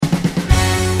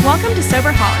Welcome to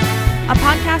Soberholic, a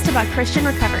podcast about Christian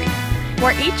recovery,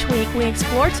 where each week we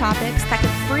explore topics that could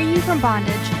free you from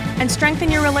bondage and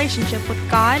strengthen your relationship with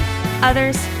God,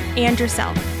 others, and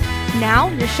yourself. Now,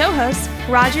 your show hosts,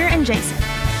 Roger and Jason.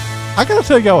 I got to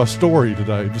tell y'all a story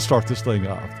today to start this thing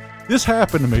off. This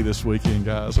happened to me this weekend,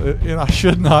 guys, and I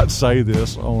should not say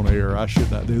this on air. I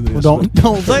should not do this. Well,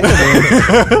 don't say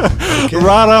it. Okay.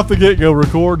 Right off the get-go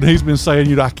recording, he's been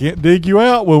saying, I can't dig you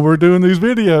out when we're doing these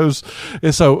videos.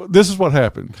 And so this is what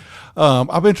happened.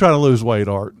 I've been trying to lose weight,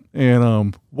 Art,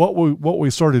 and what we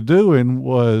started doing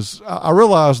was I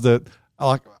realized that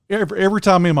every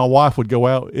time me and my wife would go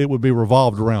out, it would be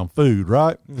revolved around food,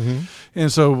 right? Mm-hmm. And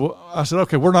so I said,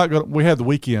 okay, we had the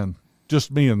weekend, just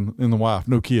me and the wife,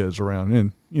 no kids around.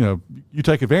 And, you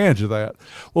take advantage of that.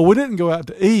 Well, we didn't go out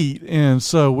to eat. And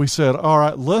so we said, all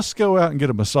right, let's go out and get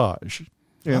a massage.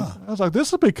 And I was like,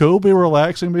 this would be cool, be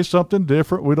relaxing, be something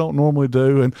different we don't normally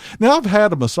do. And now I've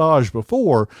had a massage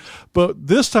before, but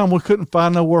this time we couldn't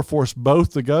find nowhere for us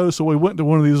both to go. So we went to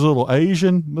one of these little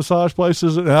Asian massage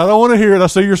places. And I don't want to hear it. I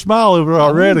see your smile over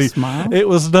already. Smile. It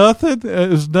was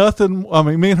nothing. I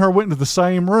mean, me and her went into the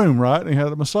same room, right? And had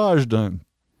a massage done.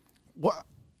 What?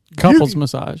 Couples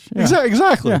massage. Yeah.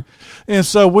 Exactly. Yeah. And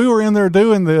so we were in there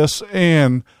doing this,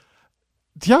 and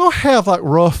do y'all have like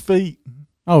rough feet?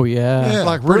 Oh yeah, yeah,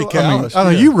 like pretty callous. I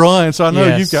know you run, so I know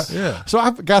Yes. you've got. Yeah. So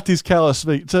I've got these callous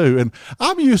feet too, and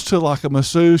I'm used to like a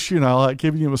masseuse, like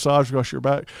giving you a massage across your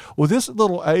back. Well, this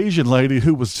little Asian lady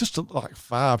who was just like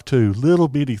 5'2", little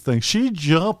bitty thing, she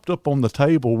jumped up on the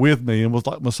table with me and was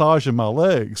like massaging my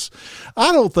legs.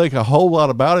 I don't think a whole lot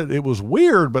about it. It was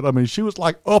weird, but I mean, she was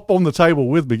like up on the table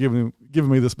with me,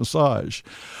 giving me this massage.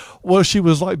 Well, she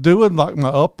was like doing like my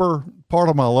upper part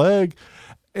of my leg.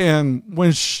 And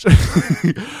when she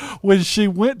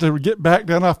went to get back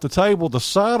down off the table, the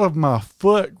side of my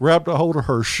foot grabbed a hold of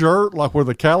her shirt, like where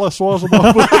the callus was on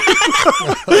my foot.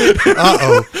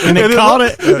 Uh-oh. And it caught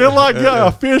it? It like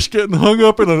a fish getting hung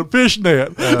up in a fish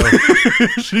net.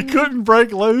 She couldn't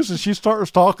break loose, and she starts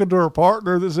talking to her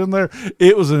partner that's in there.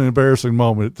 It was an embarrassing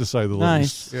moment, to say the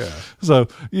least. Yeah. So,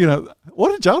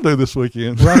 what did y'all do this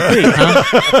weekend? Rough feet,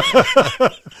 huh?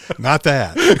 Not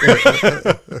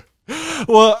that.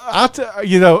 Well,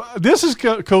 this is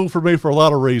cool for me for a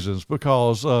lot of reasons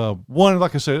because, one,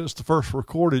 like I said, it's the first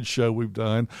recorded show we've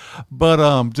done,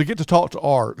 but to get to talk to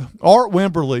Art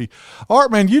Wimberly.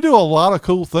 Art, man, you do a lot of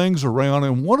cool things around,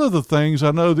 and one of the things,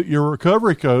 I know that you're a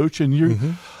recovery coach, and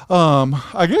you,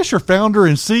 I guess you're founder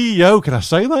and CEO, can I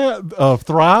say that, of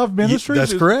Thrive Ministries?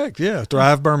 That's correct, yeah.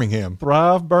 Thrive Birmingham.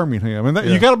 And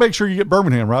you got to make sure you get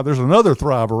Birmingham, right? There's another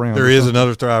Thrive around. There is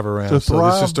another Thrive around, so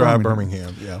this is Thrive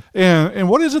Birmingham, yeah. And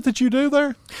what is it that you do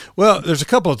there? Well, there's a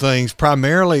couple of things.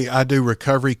 Primarily, I do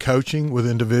recovery coaching with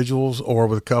individuals or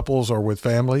with couples or with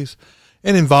families.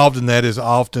 And involved in that is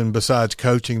often, besides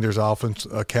coaching, there's often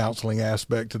a counseling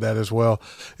aspect to that as well.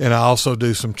 And I also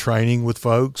do some training with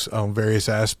folks on various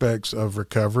aspects of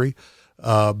recovery,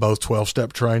 both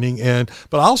 12-step training.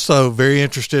 But also very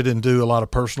interested in do a lot of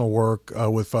personal work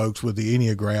with folks with the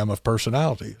Enneagram of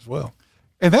personality as well.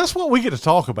 And that's what we get to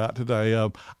talk about today.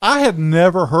 I had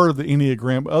never heard of the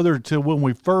Enneagram other until when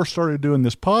we first started doing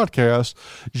this podcast.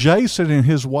 Jason and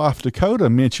his wife Dakota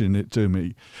mentioned it to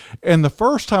me. And the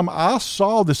first time I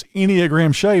saw this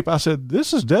Enneagram shape, I said,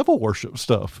 this is devil worship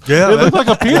stuff. Yeah. It looked like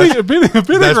a pentagram.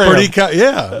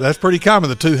 That's pretty common.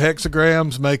 The two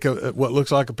hexagrams make what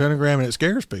looks like a pentagram, and it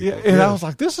scares people. Yeah, and I was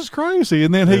like, this is crazy.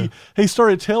 And then he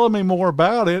started telling me more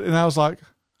about it, and I was like,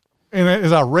 and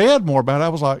as I read more about it, I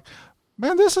was like,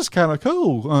 man, this is kind of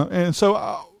cool. And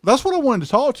so that's what I wanted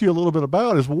to talk to you a little bit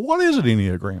about is what is an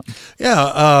Enneagram?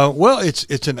 Yeah, well,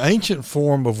 it's an ancient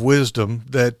form of wisdom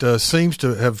that seems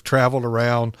to have traveled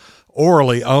around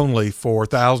orally only for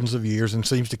thousands of years and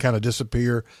seems to kind of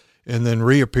disappear and then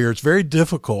reappear. It's very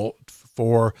difficult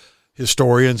for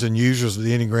historians and users of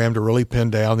the Enneagram to really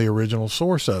pin down the original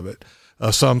source of it.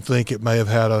 Some think it may have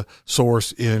had a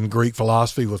source in Greek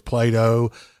philosophy with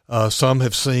Plato. Some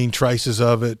have seen traces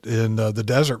of it in the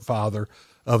Desert Father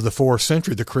of the 4th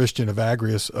century, the Christian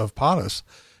Evagrius of Pontus.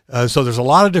 So there's a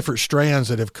lot of different strands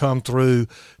that have come through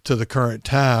to the current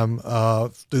time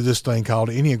through this thing called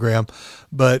Enneagram.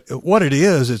 But what it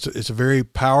is, it's a very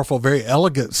powerful, very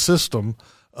elegant system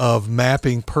of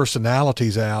mapping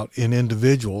personalities out in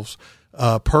individuals,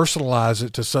 personalize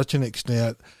it to such an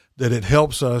extent that it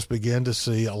helps us begin to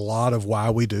see a lot of why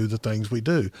we do the things we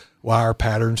do, why our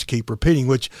patterns keep repeating,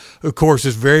 which, of course,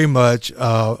 is very much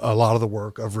a lot of the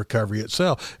work of recovery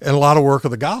itself and a lot of work of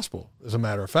the gospel, as a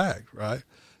matter of fact, right?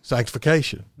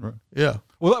 Sanctification. Right. Yeah.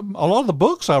 Well, a lot of the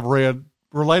books I've read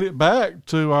relate it back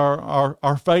to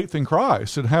our faith in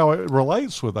Christ and how it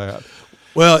relates with that.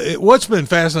 Well, what's been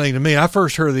fascinating to me, I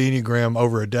first heard of the Enneagram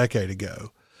over a decade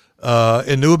ago,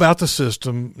 and knew about the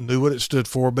system, knew what it stood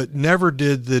for, but never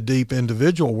did the deep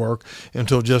individual work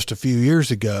until just a few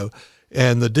years ago.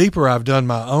 And the deeper I've done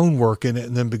my own work in it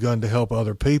and then begun to help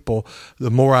other people, the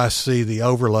more I see the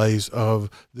overlays of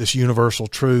this universal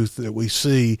truth that we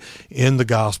see in the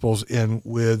Gospels and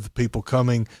with people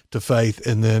coming to faith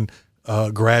and then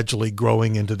gradually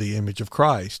growing into the image of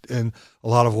Christ. And a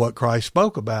lot of what Christ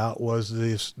spoke about was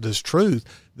this truth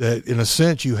that, in a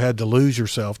sense, you had to lose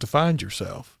yourself to find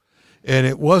yourself. And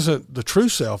it wasn't the true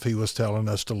self he was telling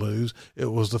us to lose.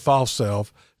 It was the false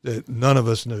self that none of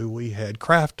us knew we had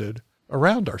crafted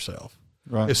around ourselves.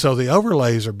 Right. And so the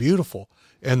overlays are beautiful,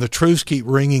 and the truths keep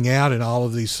ringing out in all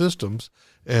of these systems.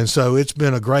 And so it's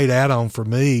been a great add-on for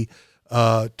me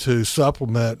to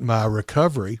supplement my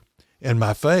recovery and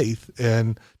my faith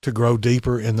and to grow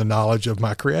deeper in the knowledge of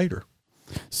my Creator.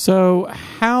 So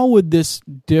how would this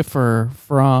differ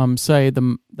from, say,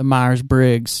 the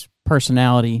Myers-Briggs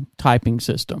personality typing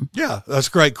system? Yeah, that's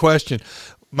a great question.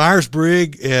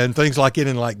 Myers-Briggs and things like it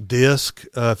in like DISC,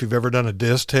 if you've ever done a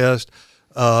DISC test,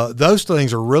 those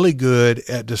things are really good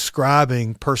at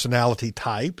describing personality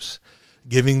types,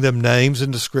 giving them names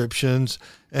and descriptions,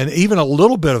 and even a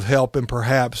little bit of help in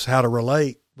perhaps how to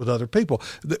relate with other people,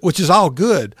 which is all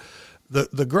good.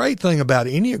 The great thing about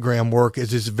Enneagram work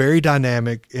is it's very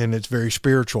dynamic and it's very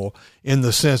spiritual in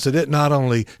the sense that it not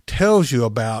only tells you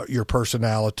about your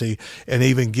personality and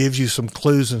even gives you some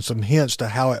clues and some hints to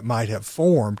how it might have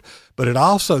formed, but it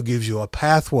also gives you a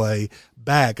pathway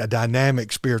back, a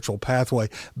dynamic spiritual pathway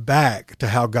back to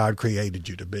how God created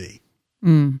you to be.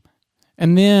 And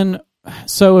then,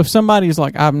 so if somebody's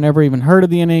like, I've never even heard of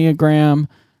the Enneagram,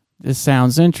 this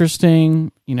sounds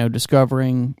interesting,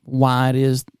 discovering why it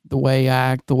is the way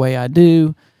I act, the way I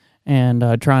do, and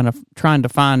trying to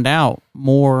find out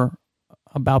more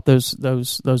about those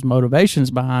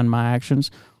motivations behind my actions.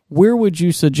 Where would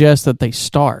you suggest that they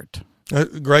start?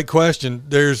 Great question.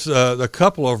 There's a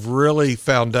couple of really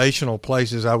foundational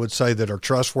places I would say that are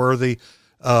trustworthy,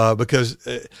 because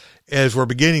as we're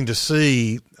beginning to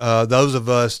see, those of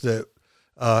us that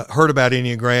heard about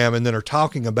Enneagram and then are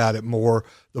talking about it more,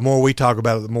 the more we talk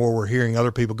about it, the more we're hearing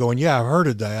other people going, yeah, I've heard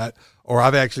of that, or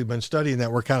I've actually been studying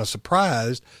that. We're kind of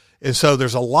surprised. And so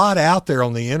there's a lot out there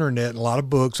on the internet and a lot of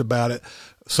books about it.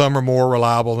 Some are more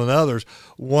reliable than others.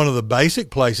 One of the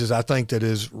basic places I think that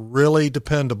is really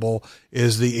dependable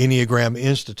is the Enneagram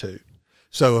Institute.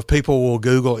 So if people will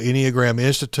Google Enneagram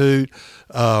Institute,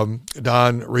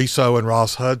 Don Riso and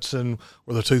Ross Hudson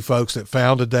were the two folks that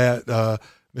founded that.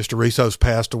 Mr. Riso's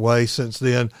passed away since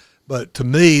then. But to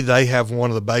me, they have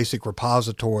one of the basic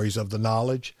repositories of the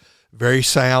knowledge, very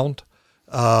sound.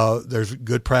 There's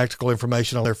good practical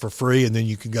information on there for free, and then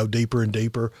you can go deeper and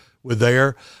deeper with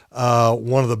there.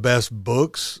 One of the best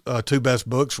books, two best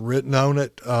books written on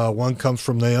it, one comes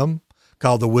from them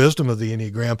called The Wisdom of the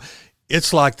Enneagram.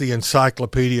 It's like the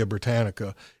Encyclopedia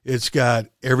Britannica. It's got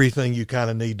everything you kind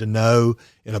of need to know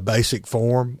in a basic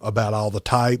form about all the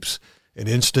types and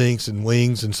instincts and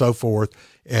wings and so forth,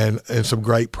 and some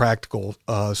great practical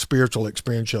spiritual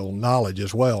experiential knowledge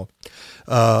as well.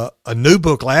 A new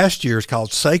book last year is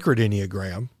called Sacred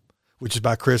Enneagram, which is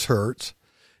by Chris Hertz,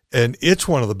 and it's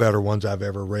one of the better ones I've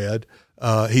ever read.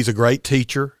 He's a great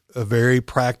teacher, very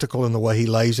practical in the way he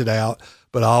lays it out,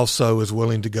 but also is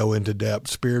willing to go into depth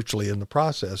spiritually in the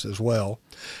process as well.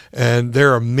 And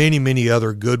there are many, many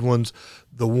other good ones.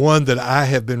 The one that I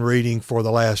have been reading for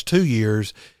the last 2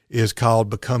 years is called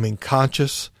Becoming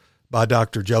Conscious by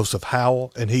Dr. Joseph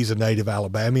Howell, and he's a native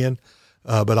Alabamian,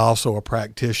 but also a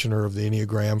practitioner of the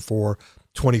Enneagram for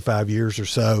 25 years or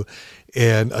so,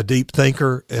 and a deep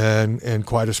thinker and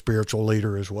quite a spiritual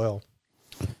leader as well.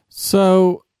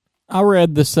 So I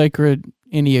read the Sacred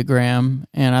Enneagram,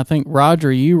 and I think,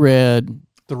 Roger, you read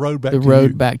The Road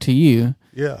Back to You.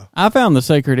 Yeah. I found the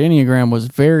Sacred Enneagram was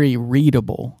very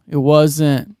readable. It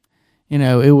wasn't,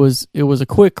 it was a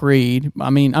quick read. I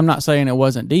mean, I'm not saying it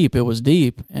wasn't deep. It was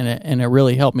deep, and it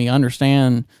really helped me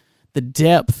understand the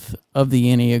depth of the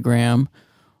Enneagram.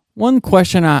 One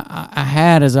question I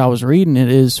had as I was reading it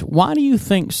is, why do you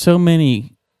think so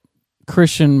many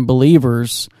Christian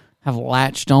believers have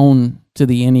latched on to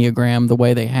the Enneagram the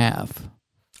way they have?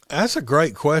 That's a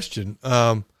great question.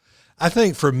 I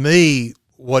think for me,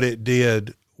 what it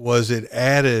did was it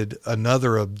added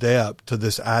another depth to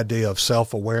this idea of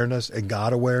self-awareness and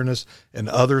God awareness and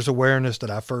others awareness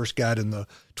that I first got in the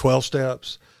 12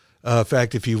 steps. In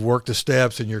fact, if you've worked the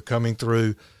steps and you're coming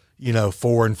through,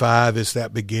 4 and 5, it's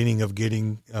that beginning of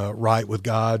getting right with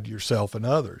God, yourself, and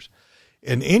others.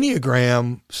 And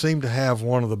Enneagram seemed to have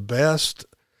one of the best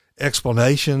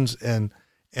explanations and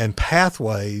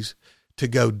pathways to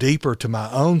go deeper to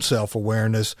my own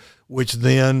self-awareness, which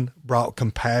then brought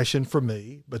compassion for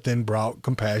me, but then brought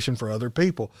compassion for other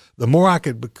people. The more I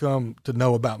could become to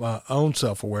know about my own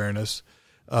self-awareness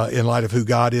in light of who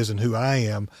God is and who I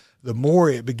am, the more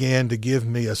it began to give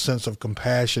me a sense of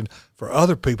compassion for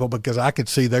other people because I could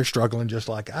see they're struggling just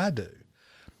like I do.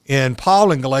 And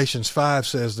Paul in Galatians 5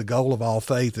 says the goal of all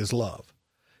faith is love.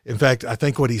 In fact, I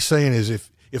think what he's saying is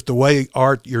if the way,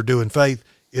 Art, you're doing faith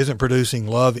isn't producing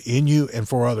love in you and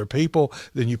for other people,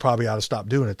 then you probably ought to stop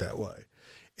doing it that way.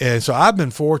 And so I've been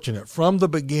fortunate from the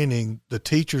beginning, the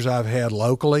teachers I've had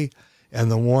locally and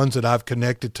the ones that I've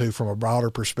connected to from a broader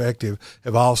perspective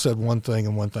have all said one thing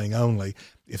and one thing only.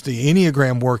 If the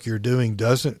Enneagram work you're doing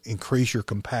doesn't increase your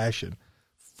compassion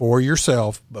for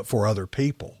yourself, but for other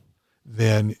people,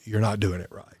 then you're not doing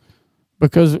it right.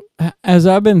 Because as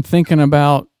I've been thinking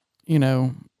about,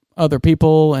 other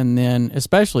people, and then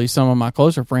especially some of my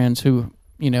closer friends who,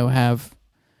 have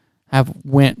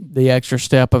went the extra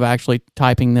step of actually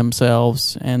typing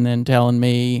themselves and then telling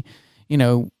me,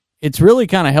 it's really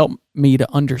kind of helped me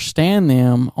to understand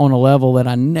them on a level that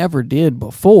I never did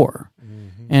before.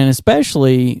 Mm-hmm. And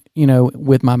especially,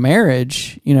 with my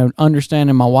marriage,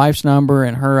 understanding my wife's number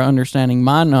and her understanding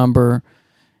my number,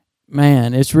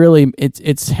 man,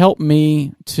 it's helped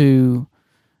me to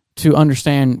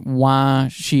understand why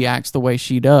she acts the way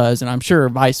she does, and I'm sure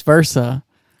vice versa.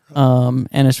 And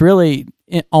it's really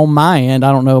on my end.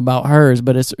 I don't know about hers,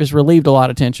 but it's relieved a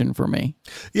lot of tension for me.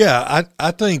 Yeah,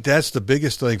 I think that's the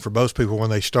biggest thing for most people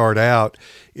when they start out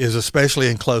is, especially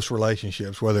in close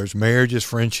relationships, whether it's marriages,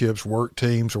 friendships, work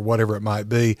teams, or whatever it might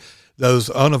be, those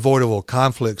unavoidable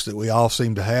conflicts that we all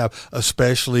seem to have,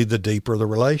 especially the deeper the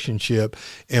relationship,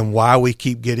 and why we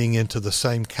keep getting into the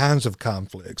same kinds of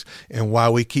conflicts and why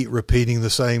we keep repeating the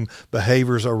same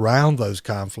behaviors around those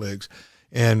conflicts.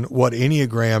 And what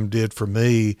Enneagram did for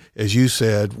me, as you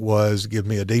said, was give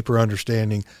me a deeper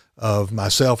understanding of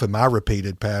myself and my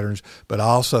repeated patterns, but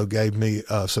also gave me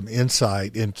some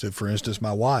insight into, for instance,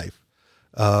 my wife.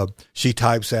 She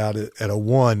types out at a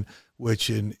 1,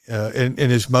 which and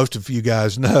as most of you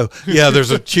guys know, there's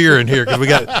a cheer in here because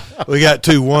we got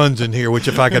 2 1s in here. Which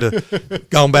if I could have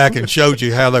gone back and showed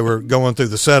you how they were going through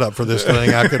the setup for this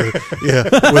thing, I could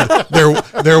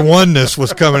have. Their oneness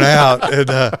was coming out,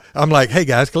 and I'm like, hey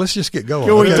guys, let's just get going.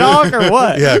 Can we talk or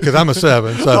what? Yeah, because I'm a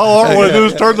 7. So all I want to do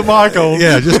is turn the mic on.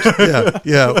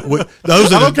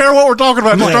 Those I don't care what we're talking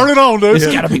about. Just turn it on, dude. It's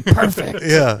got to be perfect.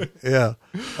 Yeah.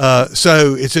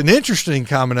 So it's an interesting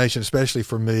combination, especially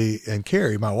for me and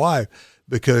Carrie, my wife,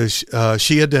 because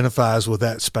she identifies with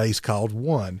that space called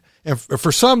 1. And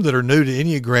for some that are new to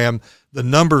Enneagram, the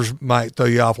numbers might throw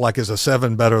you off, like is a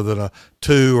 7 better than a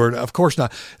 2? Or of course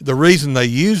not. The reason they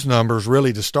use numbers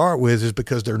really to start with is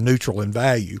because they're neutral in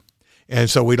value. And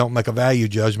so we don't make a value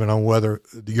judgment on whether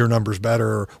your number's better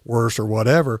or worse or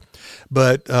whatever.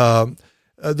 But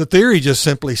the theory just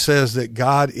simply says that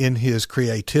God, in his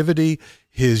creativity,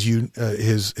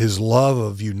 his love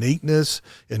of uniqueness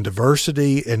and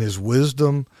diversity, and his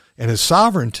wisdom and his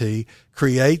sovereignty,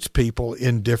 creates people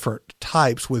in different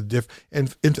types with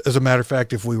and as a matter of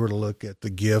fact, if we were to look at the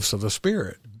gifts of the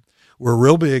Spirit, we're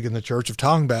real big in the church of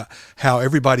talking about how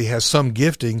everybody has some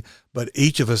gifting, but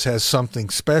each of us has something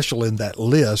special in that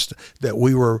list that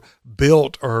we were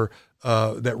built or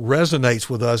that resonates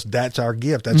with us. That's our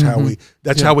gift. That's how we.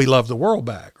 That's how we love the world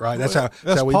back. Right. That's how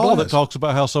we. Paul bless. that talks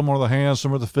about how some are the hands,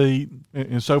 some are the feet,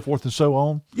 and so forth and so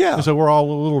on. Yeah. And so we're all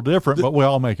a little different, but we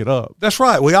all make it up. That's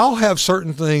right. We all have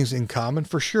certain things in common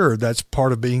for sure. That's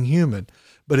part of being human.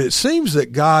 But it seems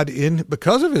that God,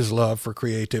 because of his love for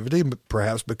creativity,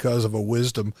 perhaps because of a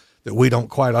wisdom that we don't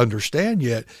quite understand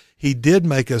yet, he did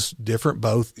make us different,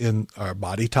 both in our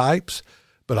body types,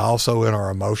 but also in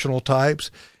our emotional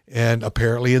types, and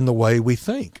apparently in the way we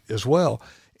think as well.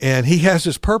 And he has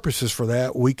his purposes for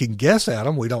that. We can guess at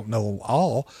them. We don't know them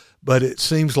all, but it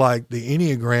seems like the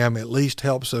Enneagram at least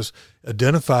helps us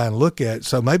identify and look at.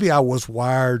 So maybe I was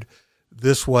wired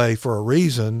this way for a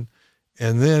reason,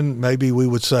 and then maybe we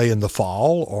would say in the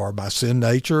fall, or my sin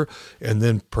nature, and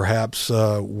then perhaps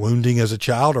wounding as a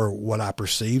child, or what I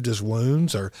perceived as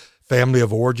wounds, or family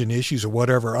of origin issues, or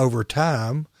whatever. Over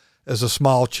time, as a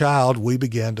small child, we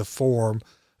began to form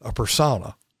a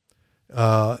persona.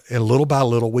 And little by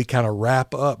little, we kind of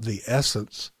wrap up the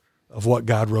essence of what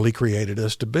God really created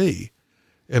us to be.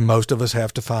 And most of us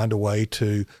have to find a way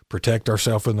to protect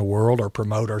ourselves in the world, or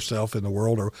promote ourselves in the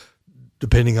world, or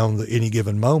depending on any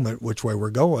given moment, which way we're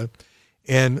going.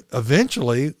 And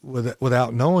eventually,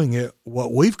 without knowing it,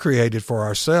 what we've created for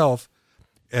ourselves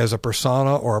as a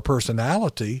persona or a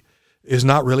personality is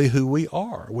not really who we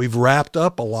are. We've wrapped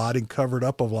up a lot and covered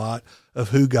up a lot of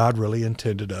who God really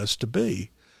intended us to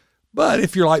be. But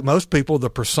if you're like most people, the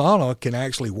persona can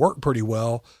actually work pretty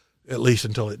well, at least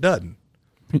until it doesn't.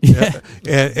 Yeah.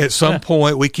 And at some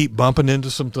point, we keep bumping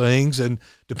into some things, and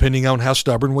depending on how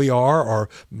stubborn we are, or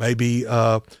maybe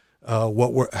how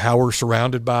we're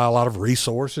surrounded by a lot of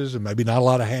resources and maybe not a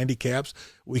lot of handicaps,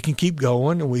 we can keep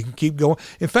going and we can keep going.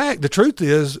 In fact, the truth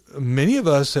is, many of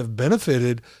us have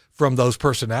benefited from those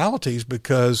personalities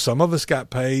because some of us got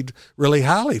paid really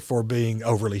highly for being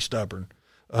overly stubborn.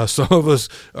 Some of us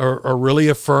are really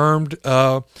affirmed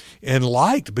and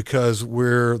liked because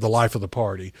we're the life of the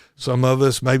party. Some of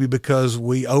us maybe because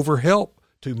we overhelp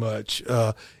too much.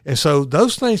 And so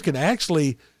those things can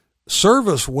actually serve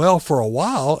us well for a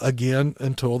while, again,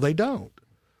 until they don't.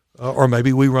 Or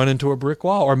maybe we run into a brick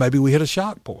wall, or maybe we hit a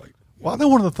shock point. Well, I know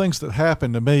one of the things that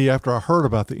happened to me after I heard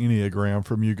about the Enneagram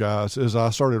from you guys is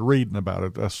I started reading about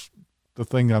it. That's the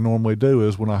thing I normally do,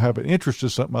 is when I have an interest in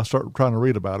something, I start trying to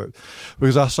read about it,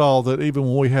 because I saw that even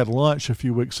when we had lunch a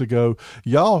few weeks ago,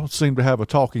 y'all seemed to have a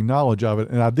talking knowledge of it,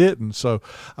 and I didn't. So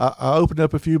I opened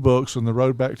up a few books, and The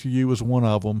Road Back to You was one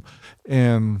of them.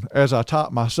 And as I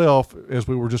taught myself, as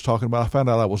we were just talking about, I found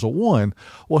out I was a 1.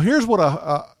 Well, here's what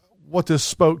what this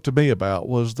spoke to me about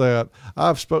was that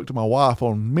I've spoke to my wife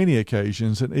on many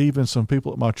occasions, and even some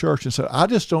people at my church, and said, I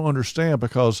just don't understand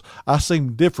because I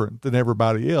seem different than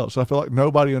everybody else. I feel like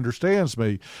nobody understands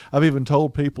me. I've even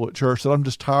told people at church that I'm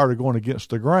just tired of going against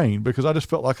the grain, because I just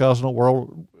felt like I was in a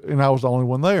world and I was the only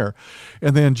one there.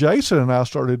 And then Jason and I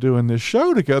started doing this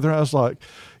show together, and I was like,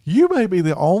 you may be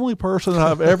the only person that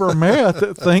I've ever met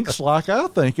that thinks like I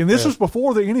think. And this was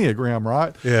before the Enneagram,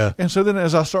 right? Yeah. And so then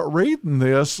as I start reading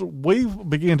this, we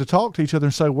begin to talk to each other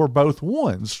and say we're both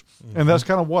 1s. Mm-hmm. And that's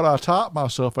kind of what I taught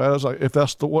myself as, like, if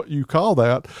that's what you call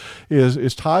that,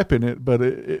 is typing it. But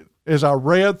as I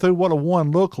read through what a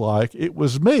 1 looked like, it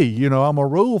was me. You know, I'm a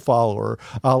rule follower.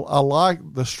 I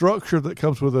like the structure that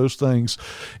comes with those things.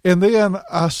 And then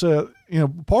I said, you know,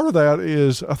 part of that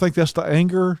is, I think that's the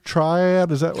anger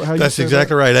triad. Is that how you say that? That's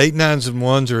exactly right. 8, 9s, and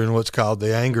 1s are in what's called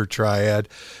the anger triad.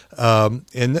 And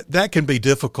that can be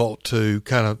difficult to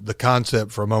kind of the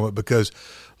concept for a moment, because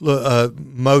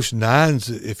most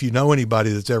 9s, if you know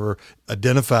anybody that's ever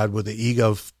identified with the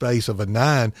ego space of a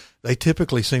 9, they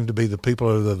typically seem to be the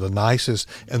people that are the nicest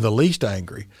and the least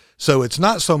angry. So it's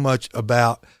not so much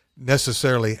about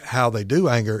necessarily how they do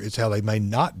anger, it's how they may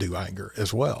not do anger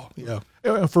as well. Yeah.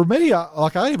 And for me,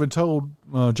 I even told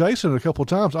Jason a couple of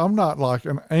times, I'm not like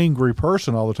an angry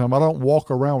person all the time. I don't walk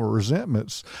around with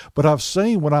resentments, but I've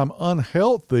seen when I'm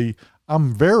unhealthy,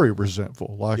 I'm very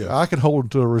resentful. Like I can hold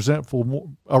to a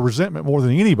resentment more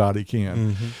than anybody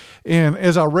can. Mm-hmm. And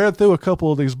as I read through a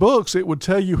couple of these books, it would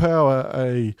tell you how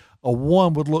a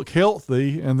 1 would look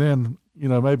healthy, and then, you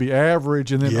know, maybe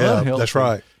average, and then unhealthy. That's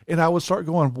right. And I would start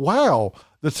going, wow,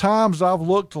 the times I've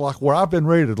looked like where I've been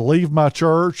ready to leave my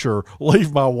church or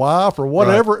leave my wife or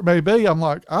whatever it may be, I'm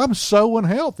like, I'm so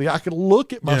unhealthy. I could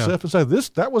look at myself and say,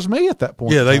 that was me at that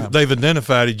point. Yeah, they've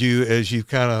identified you as you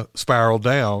kind of spiral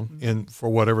down for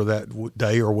whatever that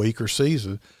day or week or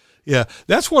season. Yeah,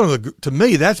 that's to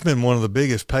me, that's been one of the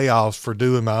biggest payoffs for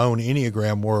doing my own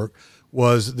Enneagram work,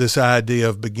 was this idea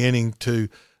of beginning to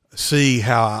see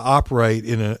how I operate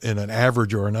in an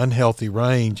average or an unhealthy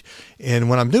range. And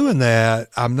when I'm doing that,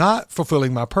 I'm not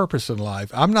fulfilling my purpose in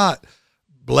life. I'm not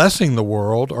blessing the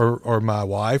world or my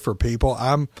wife or people.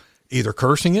 I'm either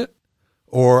cursing it,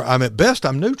 or I'm at best,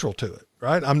 I'm neutral to it,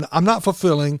 right? I'm not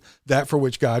fulfilling that for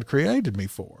which God created me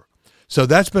for. So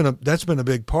that's been a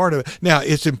big part of it. Now,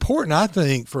 it's important, I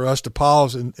think, for us to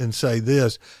pause and say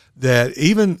this, that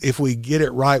even if we get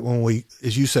it right when we,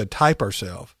 as you said, type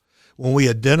ourselves, when we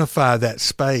identify that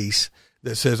space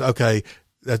that says, okay,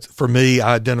 that's for me,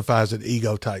 I identify as an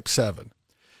ego type 7.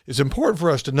 It's important for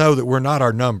us to know that we're not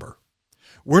our number.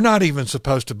 We're not even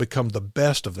supposed to become the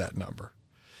best of that number.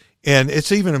 And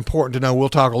it's even important to know, we'll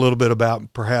talk a little bit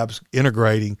about perhaps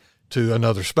integrating to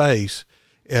another space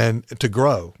and to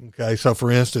grow. Okay. So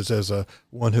for instance, as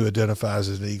one who identifies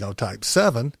as an ego type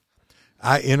 7,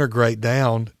 I integrate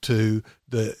down to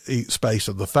the space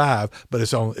of the 5, but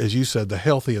it's on, as you said, the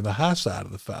healthy and the high side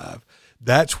of the 5.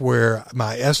 That's where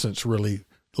my essence really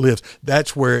lives.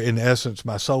 That's where, in essence,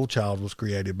 my soul child was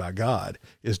created by God,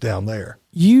 is down there.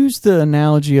 Use the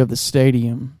analogy of the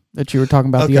stadium that you were talking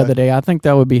about the other day. I think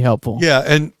that would be helpful. Yeah,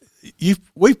 and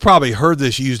we've probably heard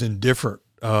this used in different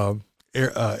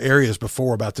areas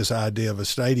before about this idea of a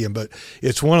stadium, but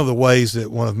it's one of the ways that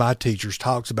one of my teachers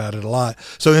talks about it a lot.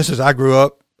 So, for instance, I grew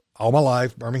up all my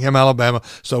life, Birmingham, Alabama.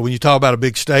 So when you talk about a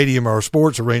big stadium or a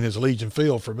sports arena, it's Legion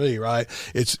Field for me, right?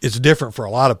 It's different for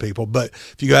a lot of people. But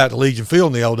if you go out to Legion Field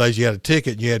in the old days, you had a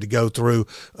ticket and you had to go through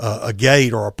a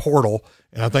gate or a portal.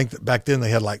 And I think that back then they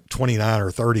had like 29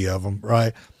 or 30 of them,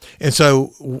 right? And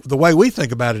so the way we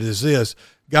think about it is this.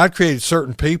 God created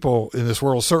certain people in this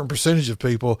world, a certain percentage of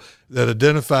people that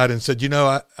identified and said,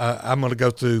 I'm going to go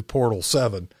through portal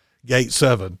 7, gate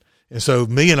 7. And so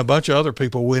me and a bunch of other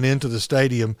people went into the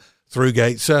stadium through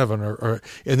gate 7 and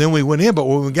then we went in. But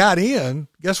when we got in,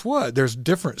 guess what? There's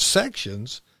different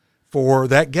sections for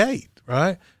that gate,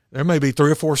 right? There may be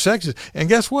 3 or 4 sections. And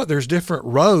guess what? There's different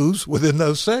rows within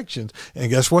those sections. And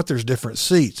guess what? There's different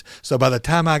seats. So by the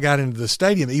time I got into the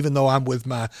stadium, even though I'm with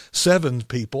my 7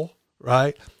 people,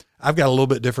 right, I've got a little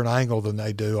bit different angle than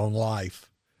they do on life.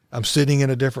 I'm sitting in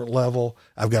a different level.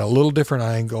 I've got a little different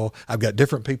angle. I've got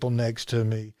different people next to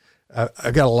me.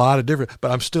 I've got a lot of different,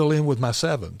 but I'm still in with my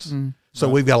 7s. So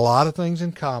we've got a lot of things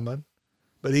in common,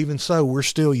 but even so, we're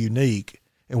still unique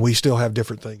and we still have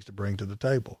different things to bring to the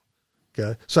table.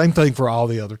 Okay. Same thing for all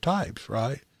the other types,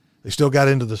 right? They still got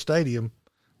into the stadium.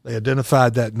 They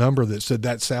identified that number that said,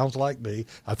 that sounds like me.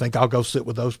 I think I'll go sit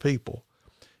with those people.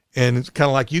 And it's kind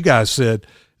of like you guys said,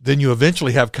 then you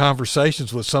eventually have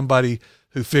conversations with somebody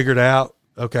who figured out,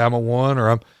 okay, I'm a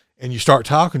 1 and you start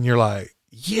talking, you're like,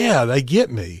 yeah, they get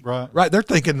me. Right. They're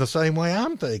thinking the same way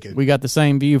I'm thinking. We got the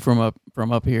same view from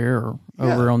up here or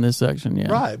over on this section.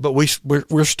 Yeah. Right. But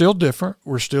we're still different.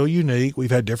 We're still unique.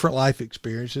 We've had different life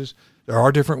experiences. There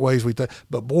are different ways we think,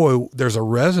 but boy, there's a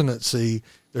resonancy.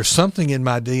 There's something in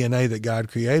my DNA that God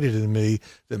created in me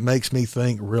that makes me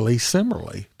think really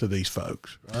similarly to these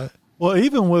folks. Right. Well,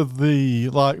 even with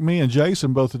like me and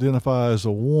Jason both identify as a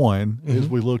 1 as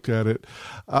we looked at it,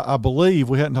 I believe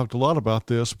we hadn't talked a lot about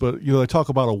this, but they talk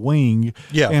about a wing.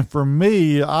 Yeah. And for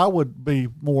me, I would be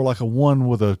more like a 1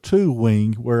 with a 2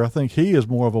 wing, where I think he is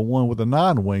more of a 1 with a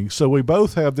 9 wing. So we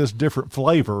both have this different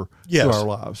flavor to our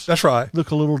lives. That's right. Look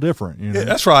a little different. Yeah,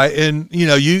 that's right. And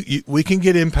we can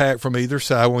get impact from either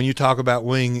side. When you talk about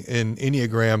wing in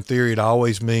Enneagram theory, it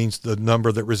always means the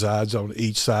number that resides on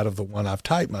each side of the one I've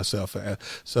typed myself at.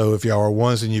 So if y'all are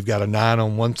 1s and you've got a 9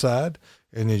 on one side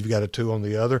and then you've got a 2 on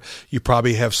the other, you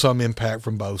probably have some impact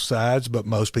from both sides, but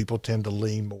most people tend to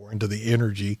lean more into the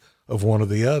energy of one or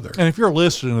the other. And if you're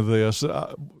listening to this,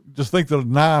 just think that a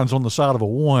 9's on the side of a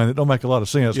 1. It don't make a lot of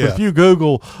sense. Yeah. But if you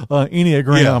Google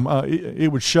Enneagram, it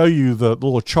would show you the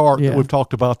little chart that we've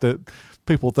talked about that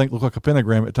people think look like a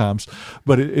pentagram at times,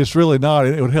 but it's really not.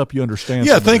 It would help you understand.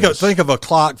 Yeah, think of a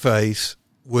clock face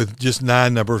with just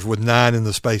 9 numbers, with 9 in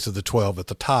the space of the 12 at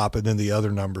the top, and then the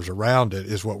other numbers around it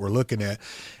is what we're looking at.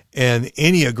 And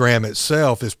Enneagram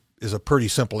itself is a pretty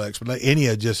simple explanation.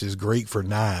 Ennea just is Greek for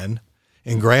 9,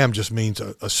 and gram just means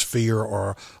a sphere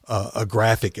or a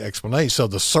graphic explanation. So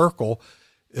the circle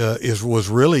was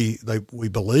really, we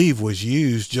believe, was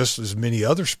used just as many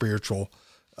other spiritual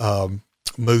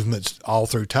movements all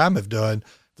through time have done.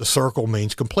 The circle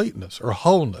means completeness or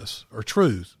wholeness or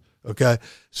truth. Okay.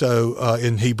 So,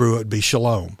 in Hebrew, it'd be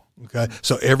shalom. Okay.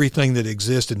 So everything that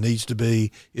exists and needs to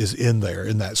be is in there,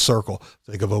 in that circle.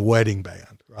 Think of a wedding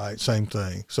band, right? Same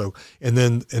thing. So, and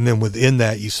then within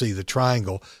that, you see the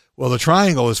triangle. Well, the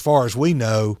triangle, as far as we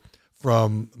know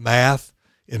from math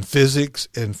and physics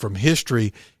and from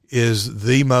history, is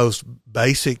the most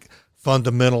basic,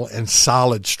 fundamental, and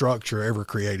solid structure ever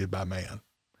created by man.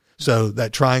 So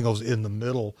that triangle's in the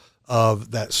middle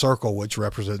of that circle, which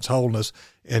represents wholeness,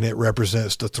 and it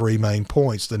represents the 3 main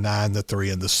points, the 9, the 3,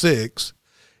 and the 6.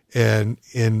 And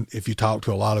if you talk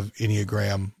to a lot of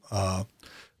Enneagram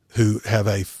who have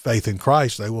a faith in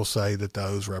Christ, they will say that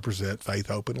those represent faith,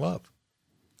 hope, and love.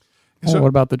 Well, what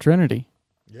about the Trinity?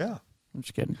 Yeah. I'm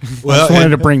just kidding. Well, I just wanted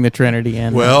to bring the Trinity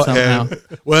in somehow.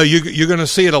 You're going to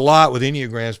see it a lot with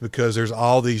Enneagrams because there's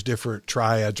all these different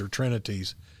triads or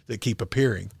trinities that keep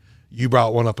appearing. You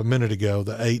brought one up a minute ago.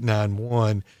 The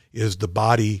 891 is the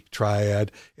body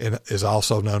triad and is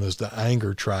also known as the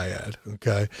anger triad.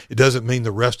 Okay. It doesn't mean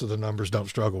the rest of the numbers don't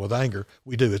struggle with anger.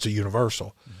 We do. It's a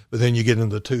universal. But then you get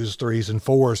into the 2s, 3s, and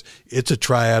 4s. It's a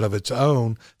triad of its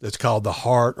own that's called the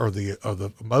heart or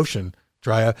the emotion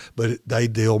triad, but they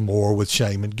deal more with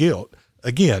shame and guilt.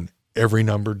 Again, every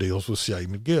number deals with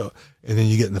shame and guilt. And then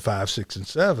you get in the 5, 6, and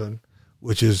 7,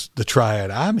 which is the triad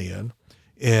I'm in.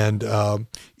 And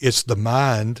it's the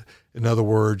mind. In other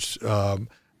words, 5,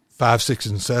 6,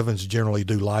 and 7s generally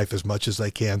do life as much as they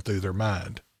can through their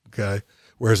mind. Okay.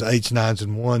 Whereas 8s, 9s,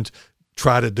 and 1s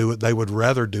try to do it. They would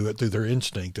rather do it through their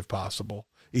instinct if possible,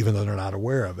 even though they're not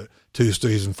aware of it. 2s,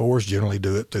 3s, and 4s generally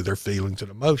do it through their feelings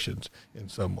and emotions in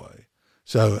some way.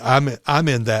 So I'm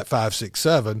in that 5, 6,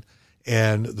 7,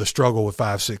 And the struggle with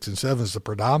 5, 6, and 7 is the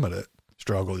predominant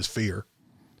struggle is fear.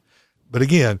 But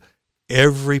again,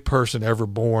 every person ever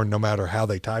born, no matter how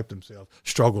they type themselves,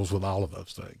 struggles with all of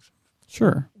those things.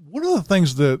 Sure. One of the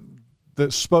things that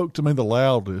spoke to me the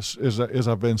loudest is as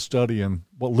I've been studying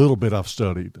what little bit I've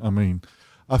studied. I mean,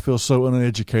 I feel so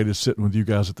uneducated sitting with you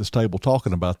guys at this table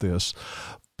talking about this,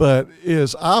 but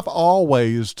I've kind of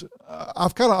always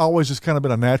just kind of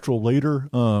been a natural leader.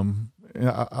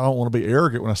 I don't want to be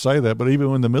arrogant when I say that, but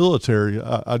even in the military,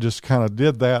 I just kind of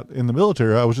did that in the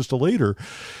military. I was just a leader,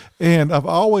 and I've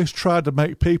always tried to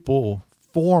make people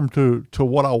form to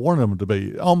what I want them to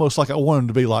be, almost like I want them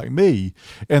to be like me.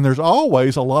 And there's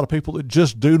always a lot of people that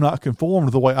just do not conform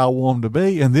to the way I want them to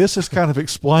be. And this has kind of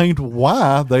explained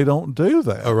why they don't do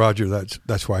that. Oh, Roger,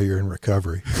 that's why you're in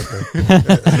recovery.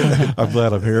 I'm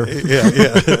glad I'm here. Yeah.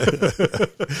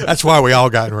 That's why we all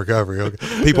got in recovery.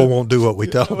 Okay? People won't do what we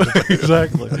tell them.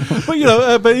 Exactly.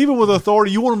 But but even with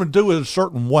authority, you want them to do it a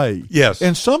certain way. Yes.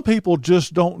 And some people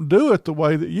just don't do it the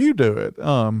way that you do it.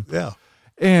 Yeah.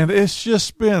 And it's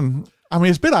just been,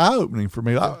 it's been eye-opening for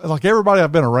me. Like everybody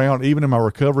I've been around, even in my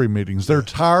recovery meetings, they're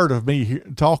tired of me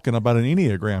talking about an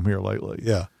Enneagram here lately.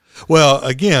 Yeah. Well,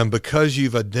 again, because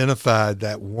you've identified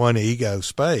that one ego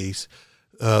space,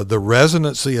 the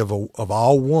resonancy of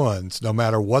all ones, no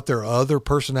matter what their other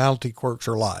personality quirks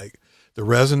are like, the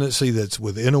resonancy that's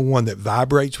within a one that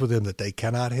vibrates with them that they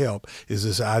cannot help is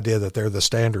this idea that they're the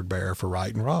standard bearer for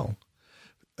right and wrong.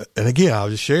 And again, I'll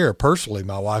just share personally,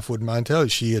 my wife wouldn't mind telling you,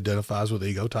 she identifies with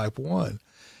ego type 1.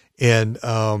 And,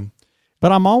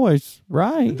 but I'm always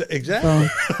right. Exactly.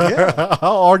 Yeah.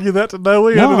 I'll argue that to no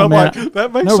end. No, and I'm man, like,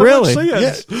 that makes so much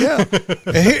sense. Yeah.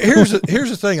 And here's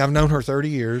the thing. I've known her 30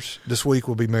 years. This week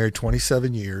we'll be married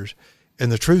 27 years.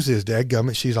 And the truth is,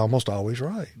 dadgummit, she's almost always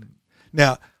right.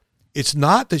 Now, it's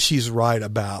not that she's right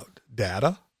about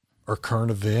data or current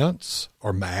events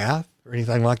or math or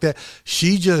anything like that.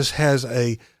 She just has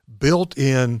a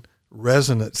built-in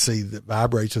resonancy that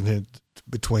vibrates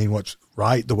between what's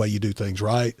right, the way you do things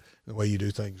right, the way you do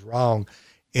things wrong.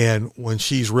 And when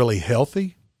she's really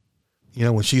healthy,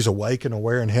 when she's awake and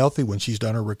aware and healthy, when she's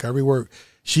done her recovery work,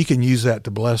 she can use that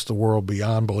to bless the world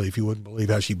beyond belief. You wouldn't believe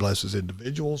how she blesses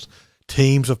individuals,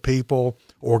 teams of people,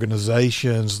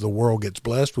 organizations. The world gets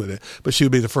blessed with it. But she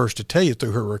would be the first to tell you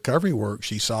through her recovery work,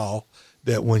 she saw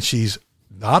that when she's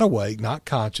not awake, not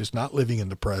conscious, not living in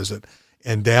the present,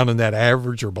 and down in that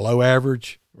average or below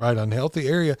average, right, unhealthy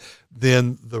area,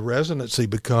 then the resonancy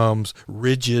becomes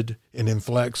rigid and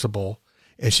inflexible,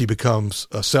 and she becomes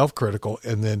self-critical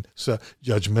and then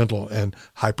judgmental and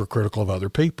hypercritical of other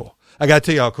people. I got to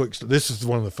tell you all quick, this is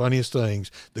one of the funniest things,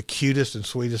 the cutest and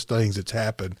sweetest things that's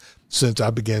happened since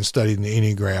I began studying the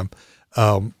Enneagram.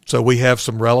 So we have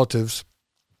some relatives,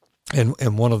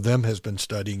 and one of them has been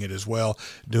studying it as well,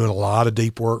 doing a lot of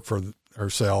deep work for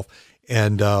herself.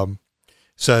 And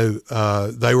so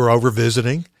they were over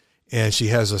visiting, and she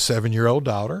has a 7-year-old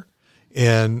daughter.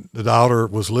 And the daughter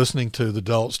was listening to the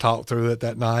adults talk through it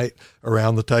that night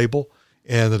around the table.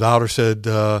 And the daughter said,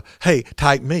 hey,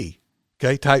 type me.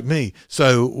 Okay, type me.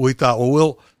 So we thought,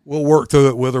 well, we'll work through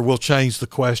it with her. We'll change the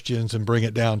questions and bring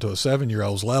it down to a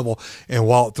 7-year-old's level and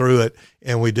walk through it.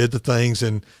 And we did the things,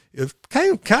 and it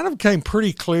kind of became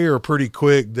pretty clear pretty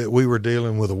quick that we were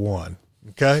dealing with a 1.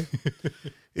 Okay.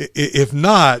 If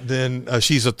not, then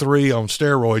she's a 3 on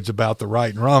steroids about the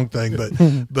right and wrong thing,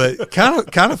 but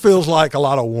kind of feels like a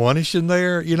lot of one-ish in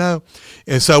there,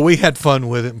 And so we had fun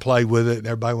with it and played with it, and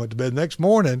everybody went to bed. Next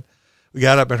morning, we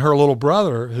got up, and her little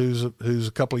brother, who's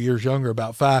a couple of years younger,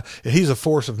 about 5, and he's a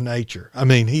force of nature. I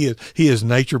mean, he is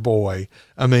nature boy.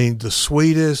 I mean, the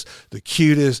sweetest, the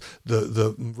cutest,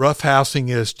 the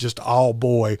roughhousingest, just all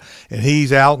boy. And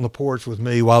he's out on the porch with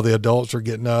me while the adults are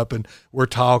getting up, and we're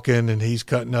talking, and he's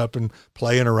cutting up and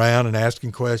playing around and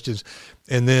asking questions.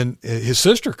 And then his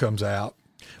sister comes out,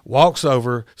 walks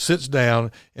over, sits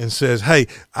down, and says, hey,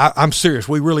 I'm serious.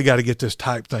 We really got to get this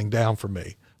type thing down for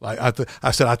me. Like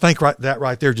I said, I think that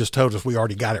right there just told us we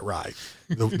already got it right,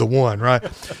 the 1, right?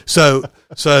 So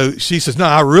she says, no,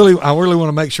 I really want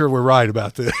to make sure we're right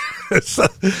about this. so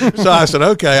I said,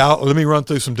 okay, let me run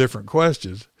through some different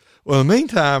questions. Well, in the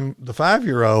meantime, the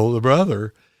 5-year-old, the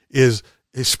brother, is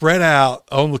spread out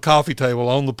on the coffee table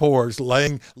on the porch,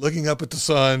 looking up at the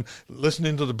sun,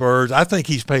 listening to the birds. I think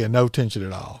he's paying no attention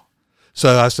at all.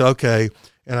 So I said, okay,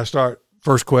 and I start.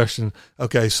 First question,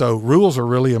 okay, so rules are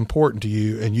really important to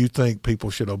you, and you think people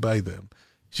should obey them.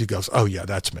 She goes, oh, yeah,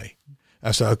 that's me.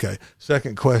 I said, okay.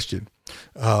 Second question,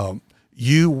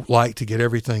 you like to get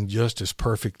everything just as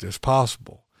perfect as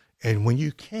possible, and when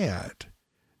you can't,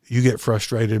 you get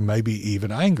frustrated and maybe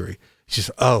even angry. She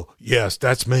said, oh, yes,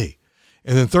 that's me.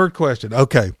 And then third question.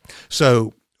 Okay.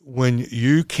 So when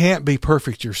you can't be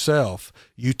perfect yourself,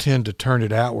 you tend to turn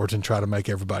it outwards and try to make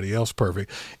everybody else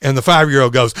perfect. And the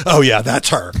 5-year-old goes, "Oh yeah, that's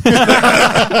her."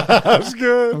 That's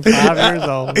good. I'm 5 years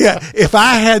old. Yeah. If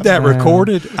I had that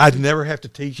recorded, I'd never have to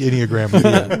teach Enneagram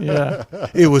again. Yeah.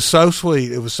 It was so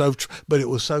sweet. It was so, but it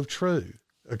was so true.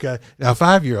 Okay. Now,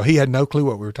 5-year-old, he had no clue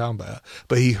what we were talking about,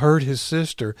 but he heard his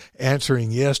sister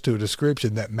answering yes to a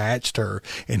description that matched her.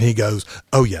 And he goes,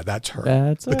 "Oh yeah, that's her."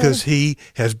 That's her. Because he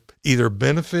has either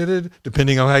benefited,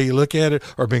 depending on how you look at it,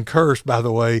 or been cursed by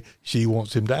the way she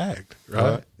wants him to act.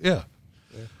 Right. Yeah.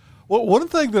 Well, one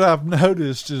thing that I've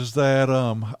noticed is that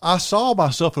I saw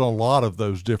myself in a lot of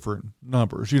those different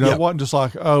numbers. It wasn't just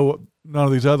like, oh, none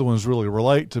of these other ones really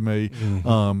relate to me.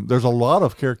 Mm-hmm. There's a lot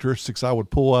of characteristics I would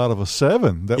pull out of a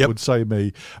 7 that would say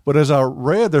me. But as I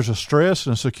read, there's a stress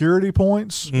and a security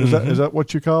points. Mm-hmm. Is that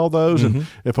what you call those? Mm-hmm. And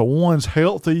if a 1's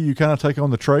healthy, you kind of take on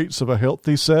the traits of a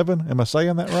healthy 7. Am I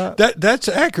saying that right? That's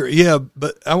accurate. Yeah.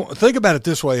 But think about it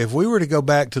this way. If we were to go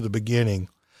back to the beginning,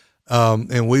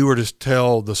 and we were to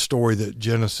tell the story that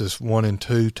Genesis 1 and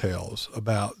 2 tells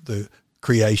about the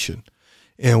creation,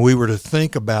 and we were to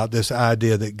think about this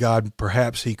idea that God,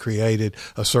 perhaps he created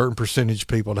a certain percentage of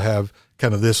people to have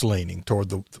kind of this leaning toward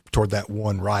that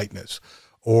 1 rightness,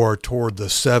 or toward the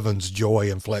 7's joy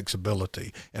and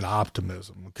flexibility and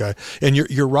optimism. Okay. And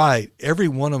you're right. Every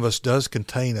one of us does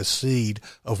contain a seed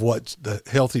of what's the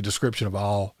healthy description of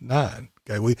all 9.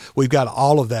 Okay. We've got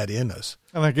all of that in us.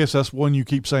 And I guess that's when you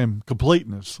keep saying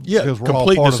completeness. Yeah, because we're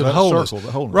completeness all part of and that wholeness. circle,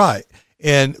 the wholeness. Right.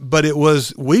 But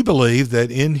we believe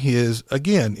that in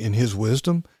his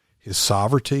wisdom, his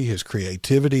sovereignty, his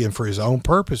creativity, and for his own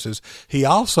purposes, he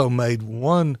also made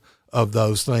one of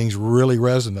those things really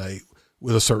resonate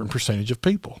with a certain percentage of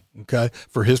people, okay,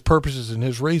 for his purposes and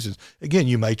his reasons. Again,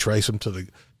 you may trace them to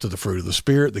the fruit of the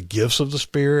Spirit, the gifts of the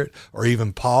Spirit, or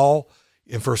even Paul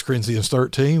in 1 Corinthians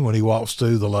 13 when he walks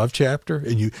through the love chapter,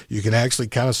 and you can actually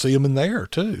kind of see them in there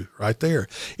too, right there.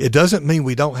 It doesn't mean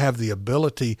we don't have the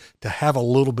ability to have a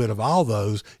little bit of all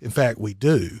those. In fact, we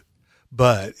do.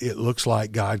 But it looks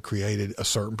like God created a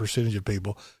certain percentage of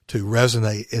people to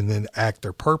resonate and then act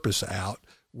their purpose out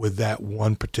with that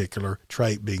one particular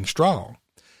trait being strong.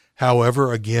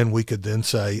 However, again, we could then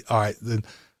say, all right, then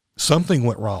something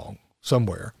went wrong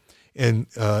somewhere. And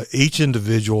each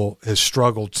individual has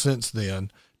struggled since then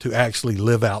to actually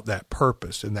live out that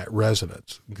purpose and that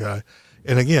resonance. Okay.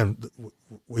 And again,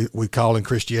 we call in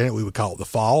Christianity, we would call it the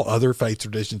fall. Other faith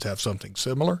traditions have something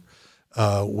similar.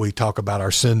 We talk about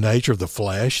our sin nature, the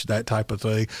flesh, that type of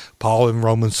thing. Paul in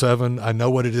Romans 7, I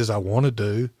know what it is I want to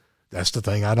do. That's the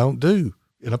thing I don't do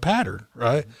in a pattern,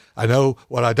 right? I know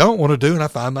what I don't want to do, and I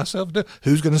find myself doing.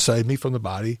 Who's going to save me from the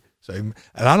body? And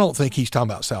I don't think he's talking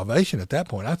about salvation at that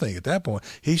point. I think at that point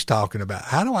he's talking about,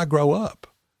 how do I grow up?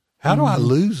 How do I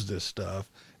lose this stuff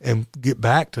and get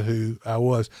back to who I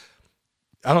was?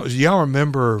 Y'all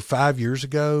remember 5 years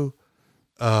ago,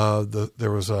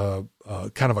 there was a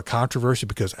kind of a controversy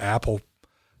because Apple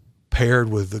paired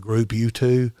with the group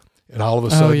U2, and all of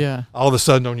a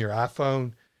sudden on your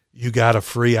iPhone, you got a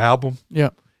free album.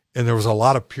 Yep. And there was a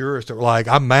lot of purists that were like,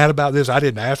 I'm mad about this. I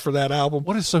didn't ask for that album.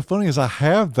 What is so funny is I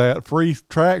have that free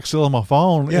track still on my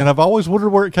phone, and I've always wondered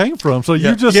where it came from. So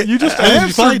you just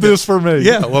answered this for me.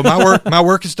 Yeah, well, my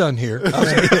work is done here. All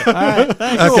right,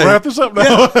 thanks. We'll wrap this up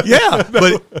now. Yeah.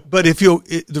 But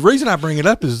the reason I bring it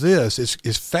up is this: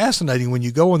 it's fascinating when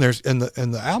you go in there, and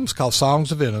the album's called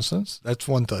Songs of Innocence. That's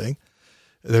one thing.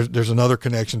 There's another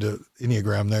connection to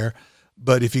Enneagram there,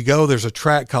 but if you go, there's a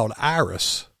track called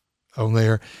Iris on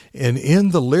there, and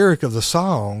in the lyric of the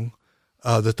song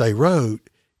that they wrote,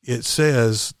 it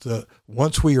says that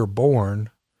once we are born,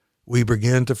 we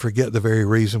begin to forget the very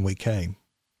reason we came.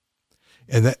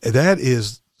 And that's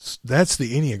the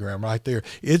Enneagram right there.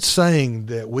 It's saying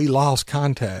that we lost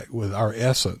contact with our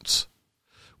essence.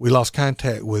 We lost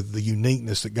contact with the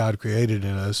uniqueness that God created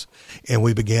in us, and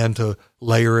we began to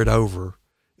layer it over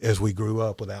as we grew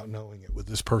up without knowing it, with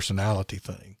this personality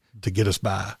thing to get us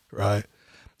by, right?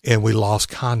 And we lost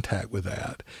contact with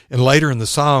that. And later in the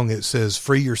song, it says,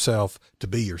 free yourself to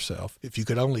be yourself. If you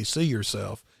could only see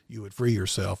yourself, you would free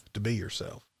yourself to be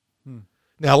yourself.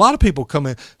 Now, a lot of people come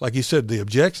in, like you said, the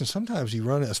objection, sometimes you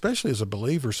run, especially as a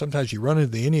believer, sometimes you run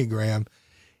into the Enneagram,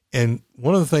 and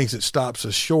one of the things that stops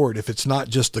us short, if it's not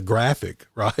just the graphic,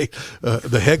 right,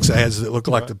 the hex ads that look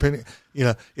like the penny,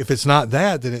 if it's not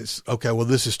that, then it's, okay, well,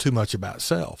 this is too much about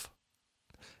self.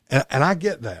 And I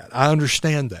get that. I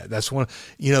understand that. That's one,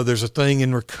 there's a thing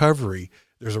in recovery.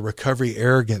 There's a recovery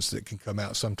arrogance that can come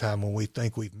out sometime when we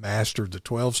think we've mastered the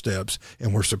 12 steps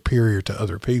and we're superior to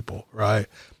other people, right?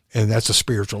 And that's a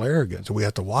spiritual arrogance. And we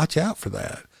have to watch out for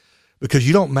that, because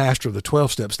you don't master the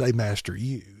 12 steps, they master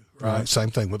you, right? Same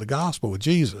thing with the gospel with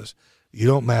Jesus. You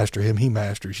don't master him, he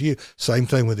masters you. Same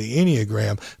thing with the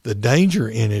Enneagram. The danger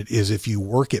in it is if you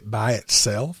work it by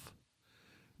itself,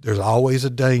 there's always a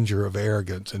danger of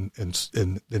arrogance, and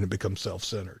then it becomes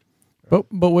self-centered.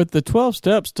 But with the 12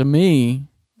 steps, to me,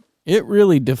 it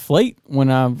really when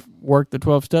I've worked the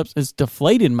 12 steps, it's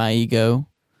deflated my ego,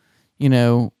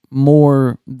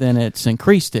 more than it's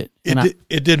increased it.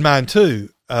 It did mine too.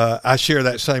 I share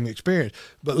that same experience.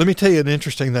 But let me tell you an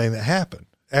interesting thing that happened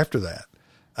after that.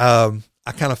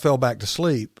 I kind of fell back to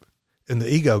sleep, and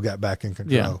the ego got back in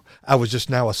control. Yeah. I was just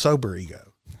now a sober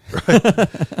ego. Right?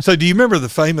 So do you remember the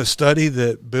famous study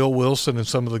that Bill Wilson and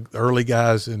some of the early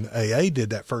guys in AA did,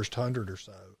 that first 100 or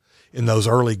so in those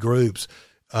early groups?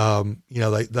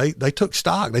 They took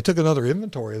stock. They took another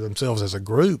inventory of themselves as a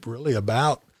group, really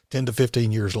about 10 to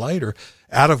 15 years later,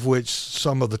 out of which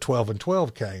some of the 12 and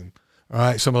 12 came, all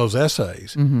right, some of those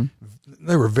essays. Mm-hmm.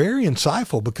 They were very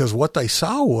insightful, because what they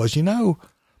saw was,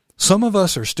 some of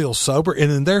us are still sober,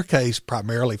 and in their case,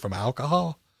 primarily from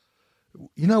alcohol.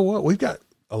 You know what? We've got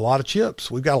a lot of chips.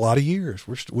 We've got a lot of years.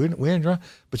 We ain't drunk.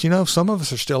 But, some of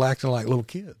us are still acting like little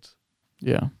kids.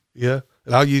 Yeah. Yeah.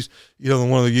 And I'll use,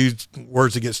 one of the used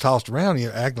words that gets tossed around,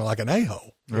 acting like an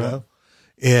a-hole, right.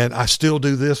 And I still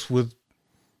do this with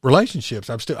relationships.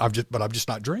 I'm just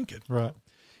not drinking. Right.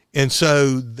 And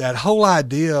so that whole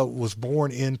idea was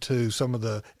born into some of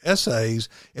the essays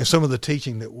and some of the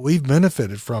teaching that we've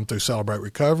benefited from through Celebrate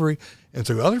Recovery and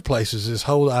through other places. This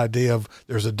whole idea of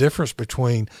there's a difference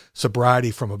between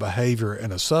sobriety from a behavior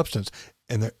and a substance,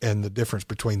 and the difference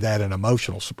between that and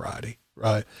emotional sobriety,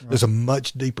 right? There's a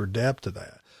much deeper depth to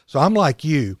that. So I'm like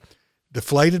you,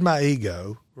 deflated my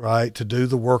ego, right, to do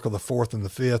the work of the 4th and the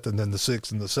 5th, and then the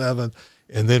 6th and the 7th.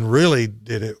 And then really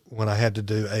did it when I had to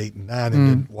do 8 and 9, and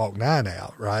then walk 9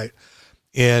 out, right?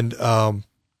 And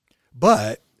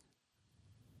but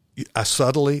I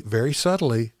very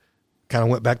subtly, kind of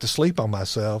went back to sleep on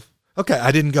myself. Okay,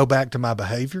 I didn't go back to my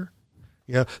behavior.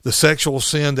 The sexual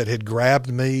sin that had grabbed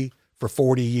me for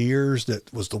 40 years,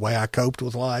 that was the way I coped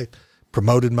with life,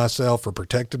 promoted myself or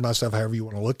protected myself, however you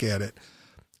want to look at it.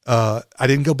 I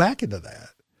didn't go back into that.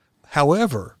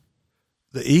 However,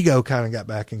 the ego kind of got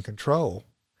back in control.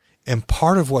 And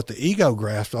part of what the ego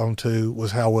grasped onto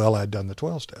was how well I'd done the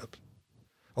 12 steps.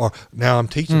 Or now I'm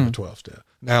teaching the 12 steps.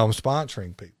 Now I'm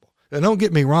sponsoring people. And don't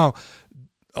get me wrong,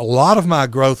 a lot of my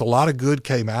growth, a lot of good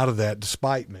came out of that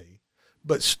despite me.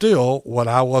 But still, what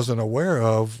I wasn't aware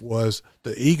of was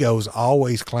the ego's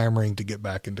always clamoring to get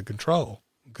back into control.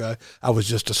 Okay? I was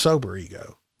just a sober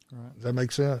ego. Right. Does that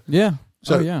make sense? Yeah.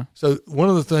 So, So one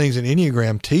of the things an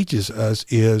Enneagram teaches us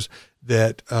is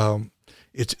that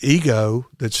it's ego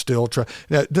that's still trying.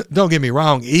 Now, don't get me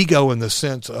wrong, ego in the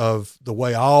sense of the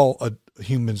way all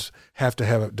humans have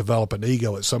to develop an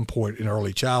ego at some point in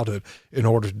early childhood in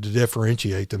order to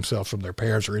differentiate themselves from their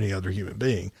parents or any other human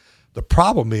being. The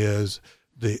problem is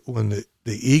when the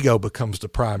ego becomes the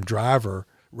prime driver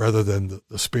rather than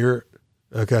the spirit,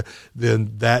 okay,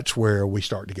 then that's where we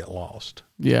start to get lost.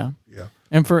 Yeah. Yeah.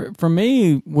 And for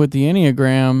me, with the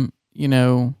Enneagram,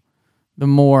 the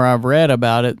more I've read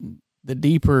about it, the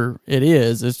deeper it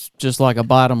is. It's just like a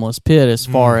bottomless pit as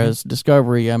far as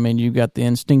discovery. I mean, you've got the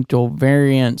instinctual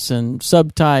variants and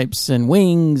subtypes and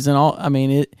wings and all. I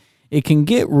mean, it can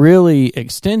get really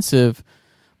extensive,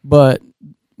 but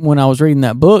when I was reading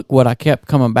that book, what I kept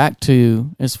coming back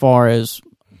to as far as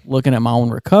looking at my own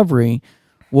recovery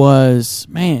was,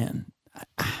 man,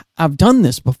 I've done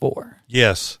this before.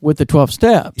 Yes. With the 12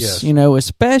 steps. Yes.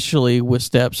 Especially with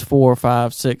steps 4,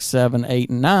 5, 6, 7, 8,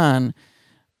 and 9.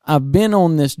 I've been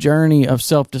on this journey of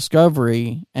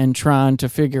self-discovery and trying to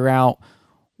figure out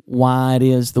why it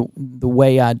is the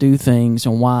way I do things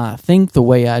and why I think the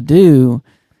way I do.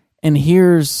 And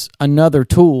here's another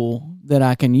tool that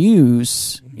I can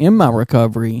use in my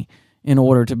recovery in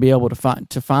order to be able to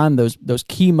find those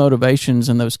key motivations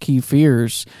and those key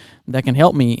fears that can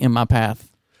help me in my path.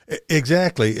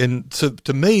 Exactly. And so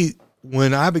to me,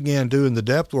 when I began doing the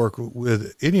depth work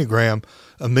with Enneagram,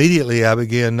 immediately I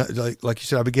began, like you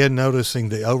said, I began noticing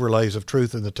the overlays of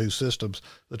truth in the two systems,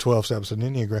 the 12 steps and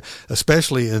Enneagram,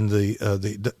 especially in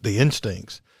the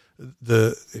instincts.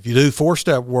 If you do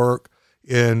 4-step work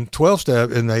in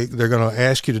 12-step, and they're going to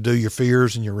ask you to do your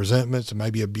fears and your resentments and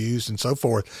maybe abuse and so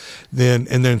forth,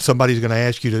 then somebody's going to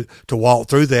ask you to walk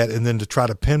through that and then to try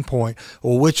to pinpoint,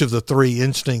 well, which of the 3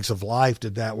 instincts of life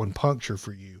did that one puncture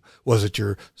for you? Was it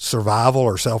your survival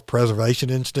or self-preservation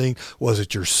instinct? Was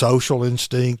it your social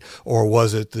instinct? Or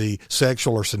was it the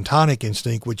sexual or syntonic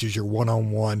instinct, which is your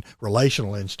one-on-one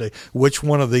relational instinct? Which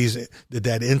one of these did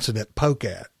that incident poke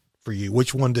at for you?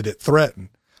 Which one did it threaten?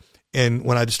 And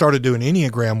when I started doing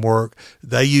Enneagram work,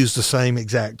 they used the same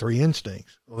exact 3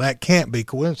 instincts. Well, that can't be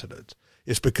coincidence.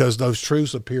 It's because those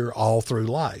truths appear all through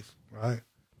life, right?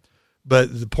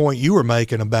 But the point you were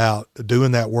making about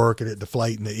doing that work and it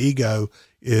deflating the ego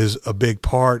is a big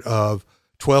part of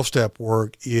 12-step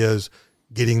work, is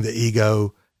getting the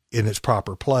ego in its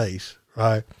proper place,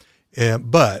 right?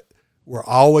 But we're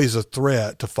always a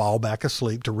threat to fall back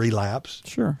asleep, to relapse,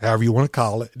 Sure. however you want to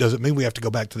call it. It doesn't mean we have to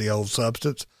go back to the old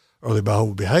substance or the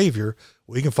old behavior.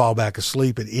 We can fall back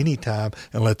asleep at any time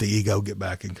and let the ego get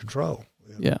back in control.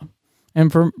 Yeah.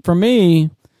 And for me,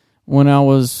 when I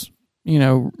was,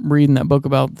 reading that book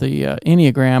about the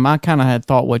Enneagram, I kind of had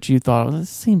thought what you thought.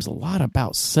 This seems a lot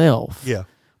about self. Yeah.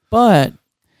 But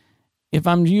if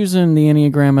I'm using the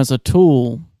Enneagram as a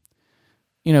tool,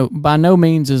 by no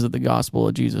means is it the gospel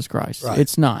of Jesus Christ. Right.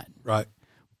 It's not. Right.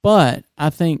 But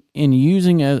I think in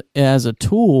using it as a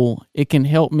tool, it can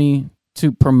help me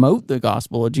to promote the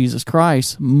gospel of Jesus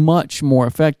Christ much more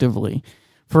effectively.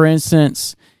 For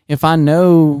instance, if I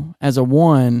know as a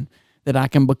 1 that I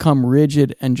can become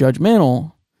rigid and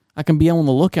judgmental, I can be on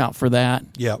the lookout for that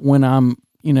when I'm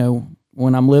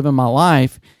living my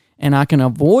life, and I can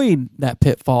avoid that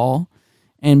pitfall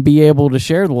and be able to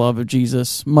share the love of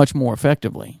Jesus much more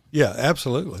effectively. Yeah,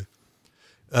 absolutely.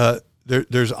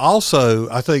 There's also,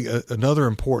 I think, another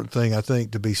important thing I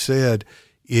think to be said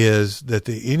is that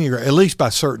the Enneagram, at least by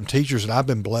certain teachers, and I've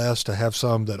been blessed to have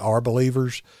some that are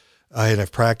believers and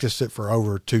have practiced it for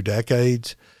over 2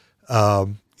 decades.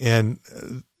 And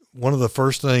one of the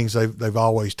first things they've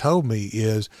always told me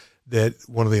is that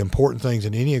one of the important things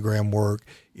in Enneagram work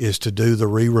is to do the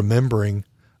remembering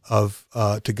of,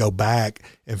 to go back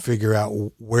and figure out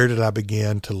where did I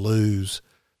begin to lose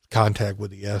contact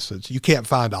with the essence. You can't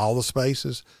find all the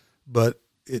spaces, but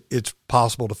it's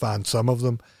possible to find some of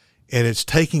them. And it's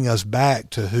taking us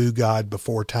back to who God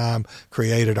before time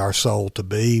created our soul to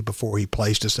be, before he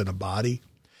placed us in a body.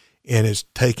 And it's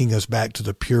taking us back to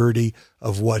the purity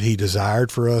of what he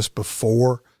desired for us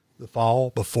before the fall,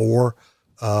 before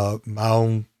my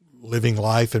own living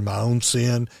life and my own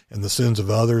sin and the sins of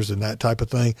others and that type of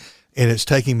thing. And it's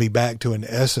taking me back to an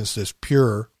essence that's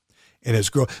pure, and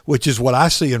it's which is what I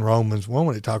see in Romans 1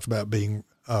 when it talks about being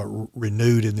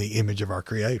renewed in the image of our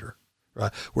Creator.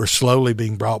 Right? We're slowly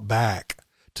being brought back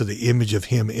to the image of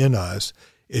him in us.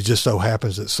 It just so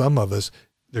happens that some of us,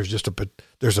 there's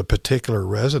a particular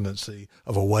resonancy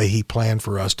of a way he planned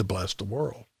for us to bless the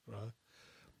world. Right?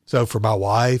 So for my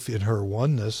wife, in her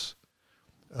oneness,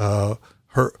 one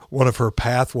of her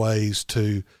pathways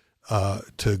to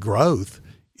growth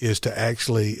is to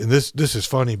actually, and this is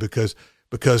funny because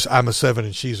I'm a 7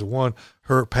 and she's a 1,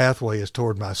 her pathway is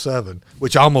toward my 7,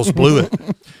 which almost blew it.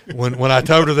 When I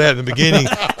told her that in the beginning,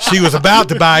 she was about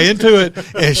to buy into it,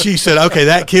 and she said, okay,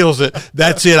 that kills it.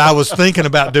 That's it. I was thinking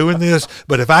about doing this,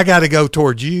 but if I got to go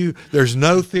toward you, there's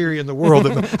no theory in the world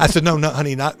that, I said, no,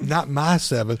 honey, not my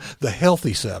 7, the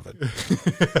healthy 7.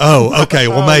 Oh, okay.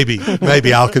 Well,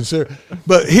 maybe I'll consider.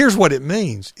 But here's what it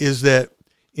means is that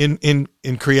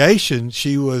in creation,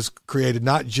 she was created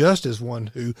not just as one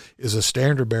who is a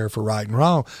standard bearer for right and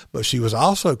wrong, but she was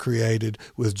also created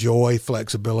with joy,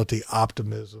 flexibility,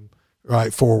 optimism,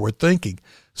 right, forward thinking.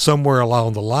 Somewhere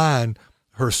along the line,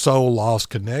 her soul lost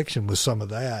connection with some of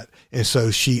that, and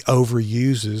so she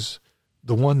overuses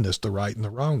the oneness, the right and the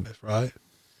wrongness, right?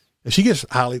 And she was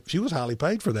highly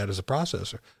paid for that as a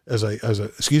processor, as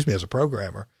a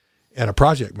programmer and a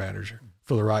project manager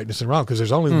for the rightness and wrong, because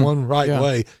there's only one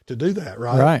way to do that,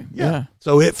 right? Right. Yeah.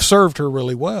 So it served her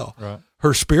really well. Right.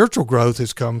 Her spiritual growth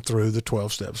has come through the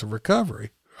 12 steps of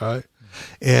recovery, right?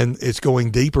 And it's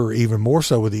going deeper even more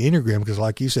so with the Enneagram, because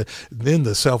like you said, then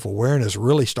the self-awareness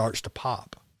really starts to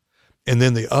pop. And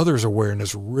then the other's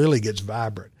awareness really gets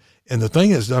vibrant. And the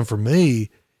thing that's done for me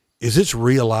is it's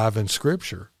realive in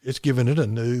Scripture. It's given it a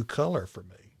new color for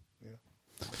me.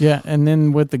 Yeah, and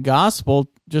then with the gospel,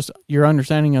 just your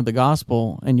understanding of the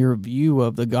gospel and your view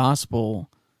of the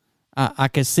gospel, I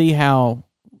can see how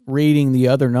reading the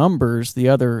other numbers, the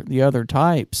other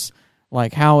types,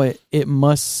 like how it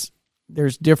must,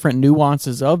 there's different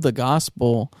nuances of the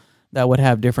gospel that would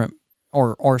have different,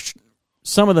 or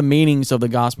some of the meanings of the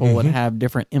gospel would have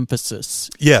different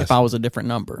emphasis. Yes. If I was a different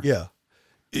number. Yeah.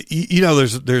 You know,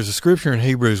 there's a scripture in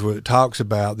Hebrews where it talks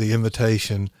about the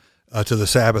invitation to the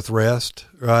Sabbath rest,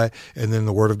 right? And then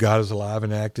the Word of God is alive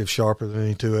and active, sharper than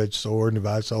any two-edged sword, and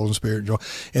divides soul and spirit and joy.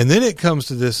 And then it comes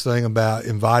to this thing about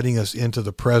inviting us into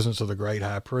the presence of the great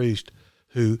high priest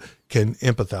who can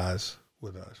empathize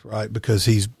with us, right? Because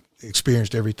he's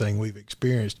experienced everything we've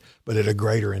experienced, but at a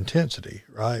greater intensity,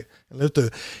 right?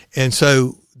 And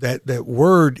so that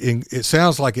word, it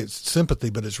sounds like it's sympathy,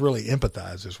 but it's really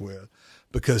empathizes with,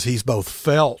 because he's both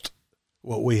felt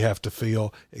what we have to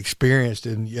feel, experienced,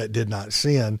 and yet did not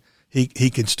sin. He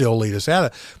can still lead us out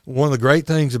of it. One of the great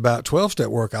things about 12-step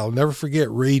work, I'll never forget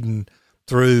reading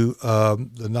through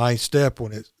the ninth step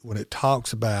when it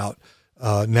talks about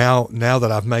now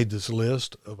that I've made this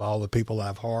list of all the people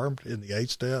I've harmed in the 8th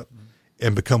step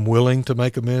and become willing to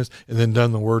make amends, and then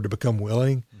done the word to become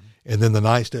willing, and then the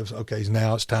 9th step is, okay,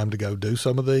 now it's time to go do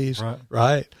some of these,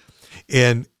 right?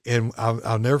 And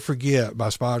I'll never forget my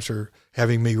sponsor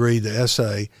having me read the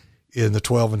essay in the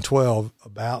 12 and 12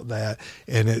 about that.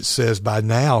 And it says, by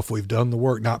now, if we've done the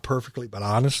work, not perfectly, but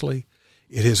honestly,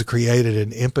 it has created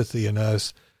an empathy in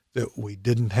us that we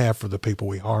didn't have for the people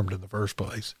we harmed in the first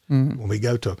place when we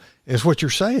go to them. And it's what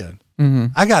you're saying.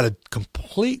 I got a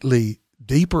completely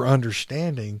deeper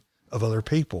understanding of other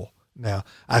people now.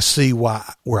 I see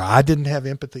where I didn't have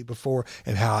empathy before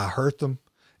and how I hurt them,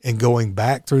 and going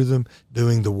back through them,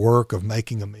 doing the work of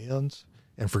making amends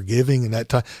and forgiving, and that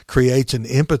time creates an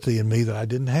empathy in me that I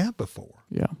didn't have before.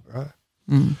 Yeah. Right.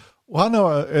 Well, I know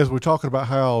as we're talking about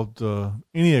how the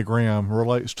Enneagram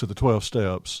relates to the 12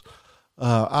 steps,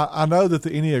 I know that the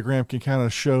Enneagram can kind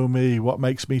of show me what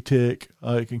makes me tick.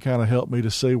 It can kind of help me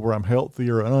to see where I'm healthy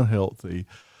or unhealthy.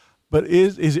 But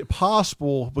is it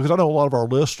possible, because I know a lot of our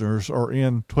listeners are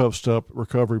in 12-step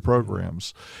recovery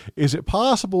programs, is it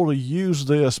possible to use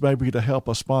this maybe to help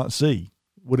a sponsee?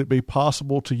 Would it be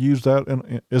possible to use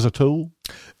that as a tool?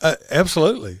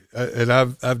 Absolutely. And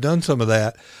I've done some of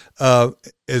that.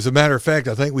 As a matter of fact,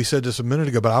 I think we said this a minute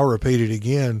ago, but I'll repeat it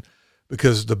again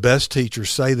because the best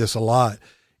teachers say this a lot.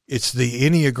 It's the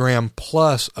Enneagram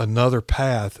plus another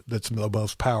path that's the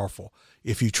most powerful.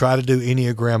 If you try to do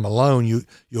Enneagram alone,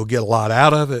 you'll get a lot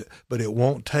out of it, but it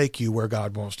won't take you where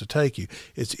God wants to take you.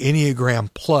 It's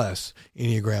Enneagram plus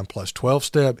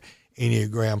 12-step,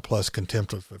 Enneagram plus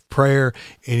contemplative prayer,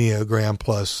 Enneagram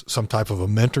plus some type of a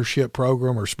mentorship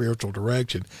program or spiritual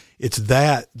direction. It's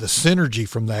that, the synergy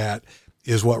from that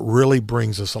is what really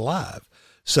brings us alive.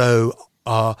 So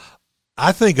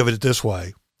I think of it this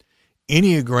way.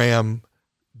 Enneagram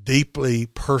deeply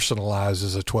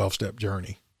personalizes a 12-step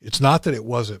journey. It's not that it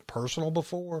wasn't personal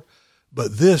before,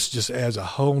 but this just adds a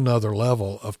whole nother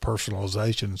level of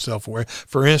personalization and self-awareness.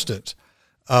 For instance,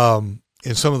 in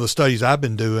some of the studies I've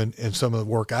been doing and some of the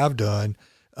work I've done,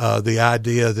 the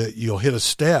idea that you'll hit a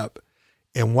step,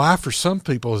 and why for some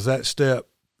people is that step,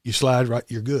 you slide right,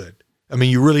 you're good. I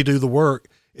mean, you really do the work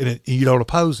and you don't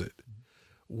oppose it.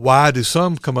 Why do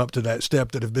some come up to that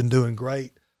step that have been doing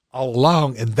great all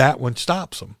along, and that one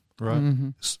stops them?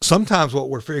 Right. Sometimes what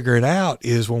we're figuring out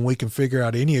is when we can figure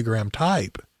out Enneagram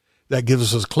type, that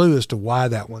gives us a clue as to why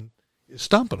that one is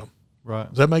stumping them. Right.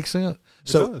 Does that make sense? It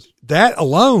So does. that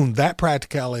alone, that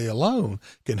practicality alone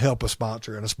can help a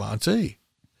sponsor and a sponsee.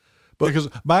 Because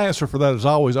my answer for that is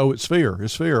always, it's fear.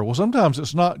 It's fear. Well, sometimes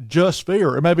it's not just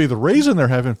fear. It may be the reason they're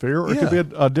having fear, or it could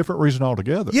be a different reason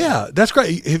altogether. Yeah, that's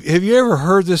great. Have you ever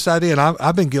heard this idea? And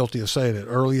I've been guilty of saying it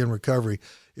early in recovery.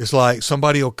 It's like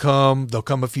somebody will come, they'll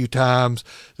come a few times,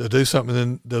 they'll do something,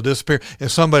 then they'll disappear.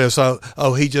 And somebody will say,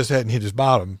 he just hadn't hit his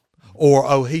bottom.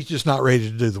 Or, he's just not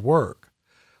ready to do the work.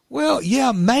 Well,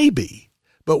 yeah, maybe.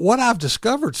 But what I've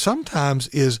discovered sometimes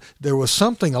is there was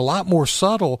something a lot more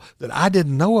subtle that I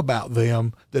didn't know about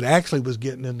them that actually was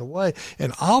getting in the way.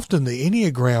 And often the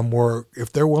Enneagram work,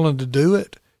 if they're willing to do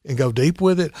it and go deep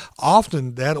with it,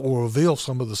 often that will reveal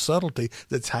some of the subtlety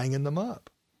that's hanging them up.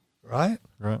 Right?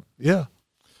 Right. Yeah.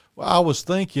 Well, I was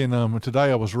thinking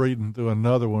today I was reading through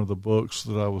another one of the books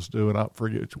that I was doing. I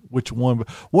forget which one, but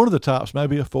one of the types,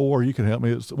 maybe a 4, you can help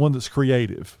me. It's the one that's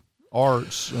creative.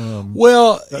 Arts,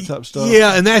 that type of stuff.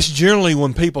 Yeah, and that's generally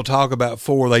when people talk about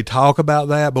 4, they talk about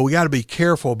that, but we got to be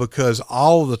careful because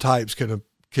all of the types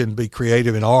can be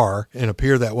creative and are and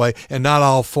appear that way, and not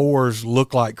all 4s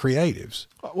look like creatives.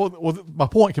 Well, my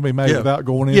point can be made without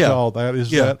going into all that,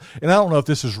 is that, and I don't know if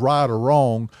this is right or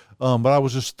wrong, But I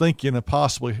was just thinking of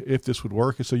possibly if this would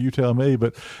work, and so you tell me.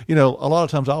 But a lot of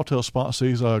times I'll tell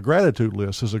sponsees a gratitude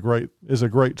list is a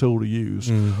great tool to use.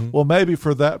 Mm-hmm. Well, maybe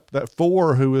for that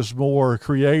 4 who is more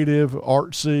creative,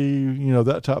 artsy,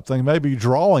 that type of thing, maybe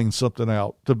drawing something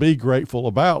out to be grateful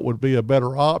about would be a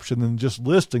better option than just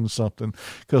listing something.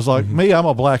 Because like me, I'm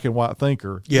a black and white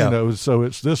thinker. Yeah. So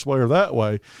it's this way or that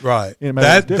way. Right.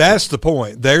 That's the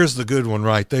point. There's the good one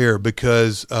right there.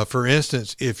 Because, for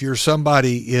instance, if you're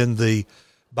somebody in the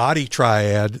body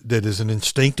triad that is an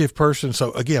instinctive person.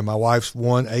 So again, my wife's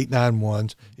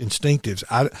 1-8-9-1s,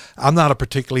 instinctives. I'm not a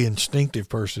particularly instinctive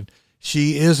person.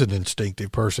 She is an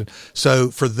instinctive person.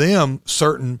 So for them,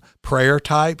 certain prayer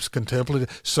types,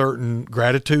 contemplative, certain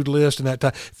gratitude lists and that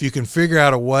type, if you can figure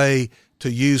out a way to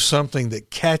use something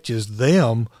that catches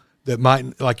them that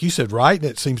might, like you said, writing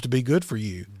it seems to be good for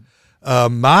you.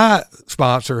 My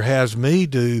sponsor has me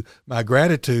do my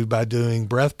gratitude by doing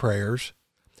breath prayers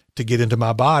to get into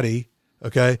my body,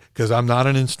 okay? Because I'm not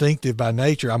an instinctive by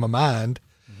nature. I'm a mind.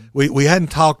 We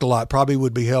hadn't talked a lot. Probably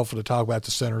would be helpful to talk about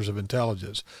the centers of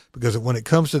intelligence, because when it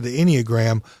comes to the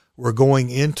Enneagram, we're going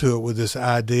into it with this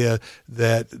idea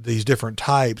that these different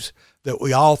types, that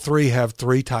we all 3 have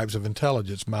 3 types of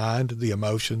intelligence: mind, the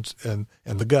emotions, and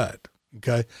the gut,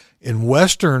 okay? In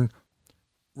Western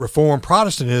Reformed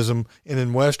Protestantism and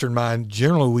in Western mind,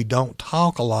 generally we don't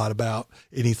talk a lot about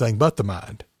anything but the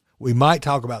mind. We might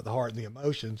talk about the heart and the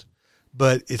emotions,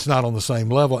 but it's not on the same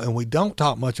level. And we don't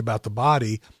talk much about the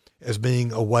body as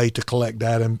being a way to collect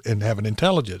data and have an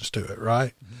intelligence to it,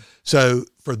 right? Mm-hmm. So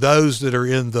for those that are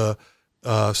in the,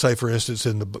 say for instance,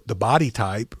 in the body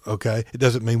type, okay, it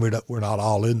doesn't mean we're not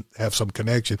all have some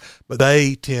connection, but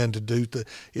they tend to do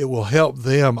it will help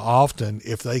them often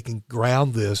if they can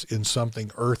ground this in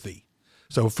something earthy.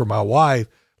 So for my wife,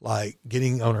 like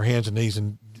getting on her hands and knees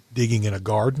and digging in a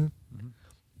garden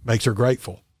makes her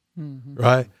grateful,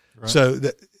 right? So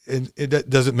it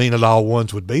doesn't mean that all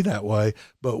ones would be that way,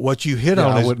 but what you hit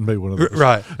on I wouldn't be one of those.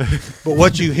 Right. But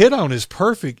what you hit on is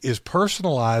perfect, is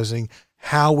personalizing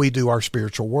how we do our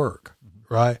spiritual work,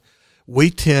 right?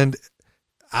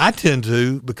 I tend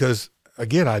to, because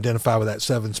again, I identify with that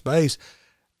 7 space,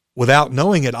 without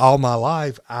knowing it all my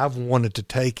life, I've wanted to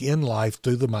take in life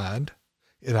through the mind,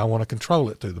 and I want to control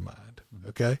it through the mind,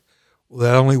 okay? Well,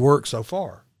 that only works so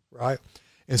far, right?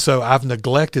 And so I've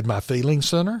neglected my feeling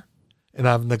center, and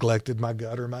I've neglected my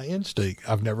gut or my instinct.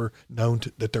 I've never known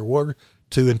that there were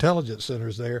 2 intelligence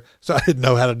centers there, so I didn't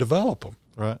know how to develop them.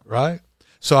 Right.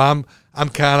 So I'm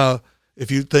kind of,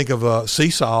 if you think of a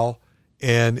seesaw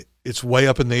and it's way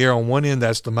up in the air on one end,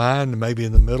 that's the mind, and maybe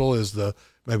in the middle is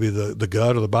maybe the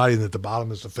gut or the body, and at the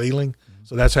bottom is the feeling.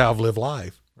 So that's how I've lived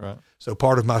life. Right. So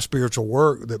part of my spiritual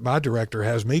work that my director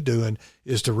has me doing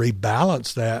is to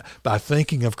rebalance that by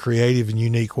thinking of creative and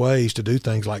unique ways to do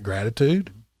things like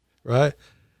gratitude, right?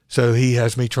 So he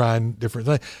has me trying different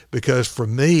things, because for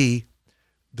me,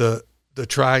 the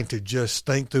trying to just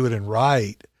think through it and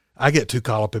write, I get too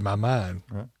caught up in my mind,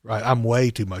 right? I'm way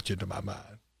too much into my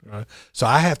mind, right? So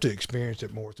I have to experience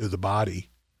it more through the body,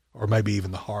 or maybe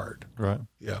even the heart. Right.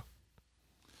 Yeah.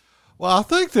 Well, I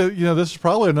think that, this is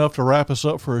probably enough to wrap us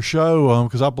up for a show,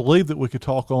 because I believe that we could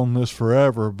talk on this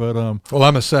forever. But well,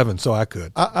 I'm a 7, so I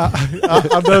could.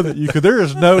 I know that you could. There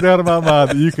is no doubt in my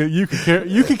mind that you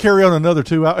could carry on another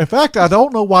 2 hours. In fact, I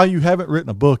don't know why you haven't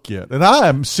written a book yet, and I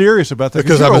am serious about that.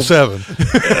 Because I'm a 7.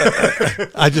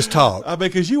 I just talk.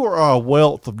 Because you are a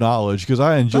wealth of knowledge. Because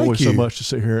I enjoy so much to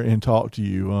sit here and talk to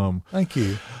you. Thank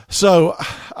you. So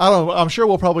I'm sure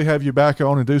we'll probably have you back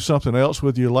on and do something else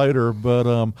with you later.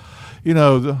 But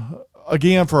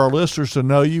again, for our listeners to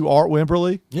know you, Art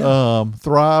Wimberly,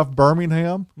 Thrive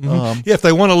Birmingham. If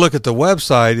they want to look at the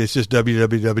website, it's just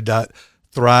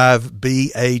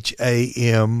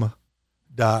www.thrivebham.com,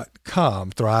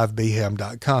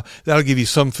 That'll give you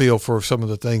some feel for some of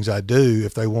the things I do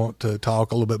if they want to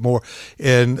talk a little bit more.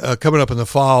 And coming up in the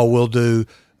fall, we'll do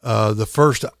the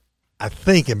first, I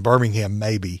think in Birmingham,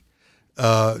 maybe,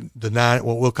 the 9,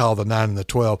 what we'll call the 9 and the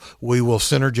 12. We will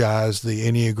synergize the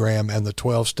Enneagram and the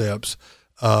 12 steps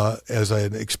as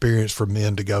an experience for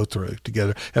men to go through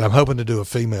together. And I'm hoping to do a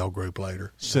female group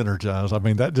later. Synergize. I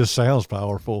mean, that just sounds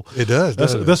powerful. It does.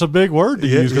 That's a big word to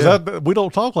use, because we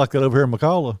don't talk like that over here in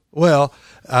McCalla. Well,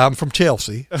 I'm from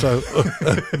Chelsea, so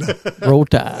Roll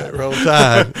Tide. Roll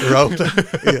Tide. Roll Tide.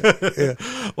 Yeah.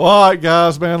 Well, all right,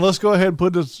 guys, man, let's go ahead and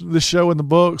put this show in the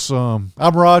books. I'm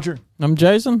Roger. I'm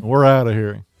Jason. We're out of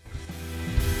here.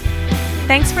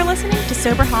 Thanks for listening to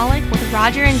Soberholic with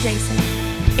Roger and Jason.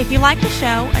 If you like the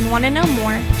show and want to know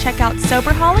more, check out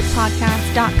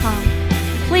SoberholicPodcast.com.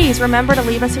 Please remember to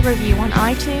leave us a review on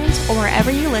iTunes or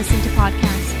wherever you listen to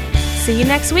podcasts. See you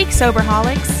next week,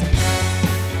 Soberholics.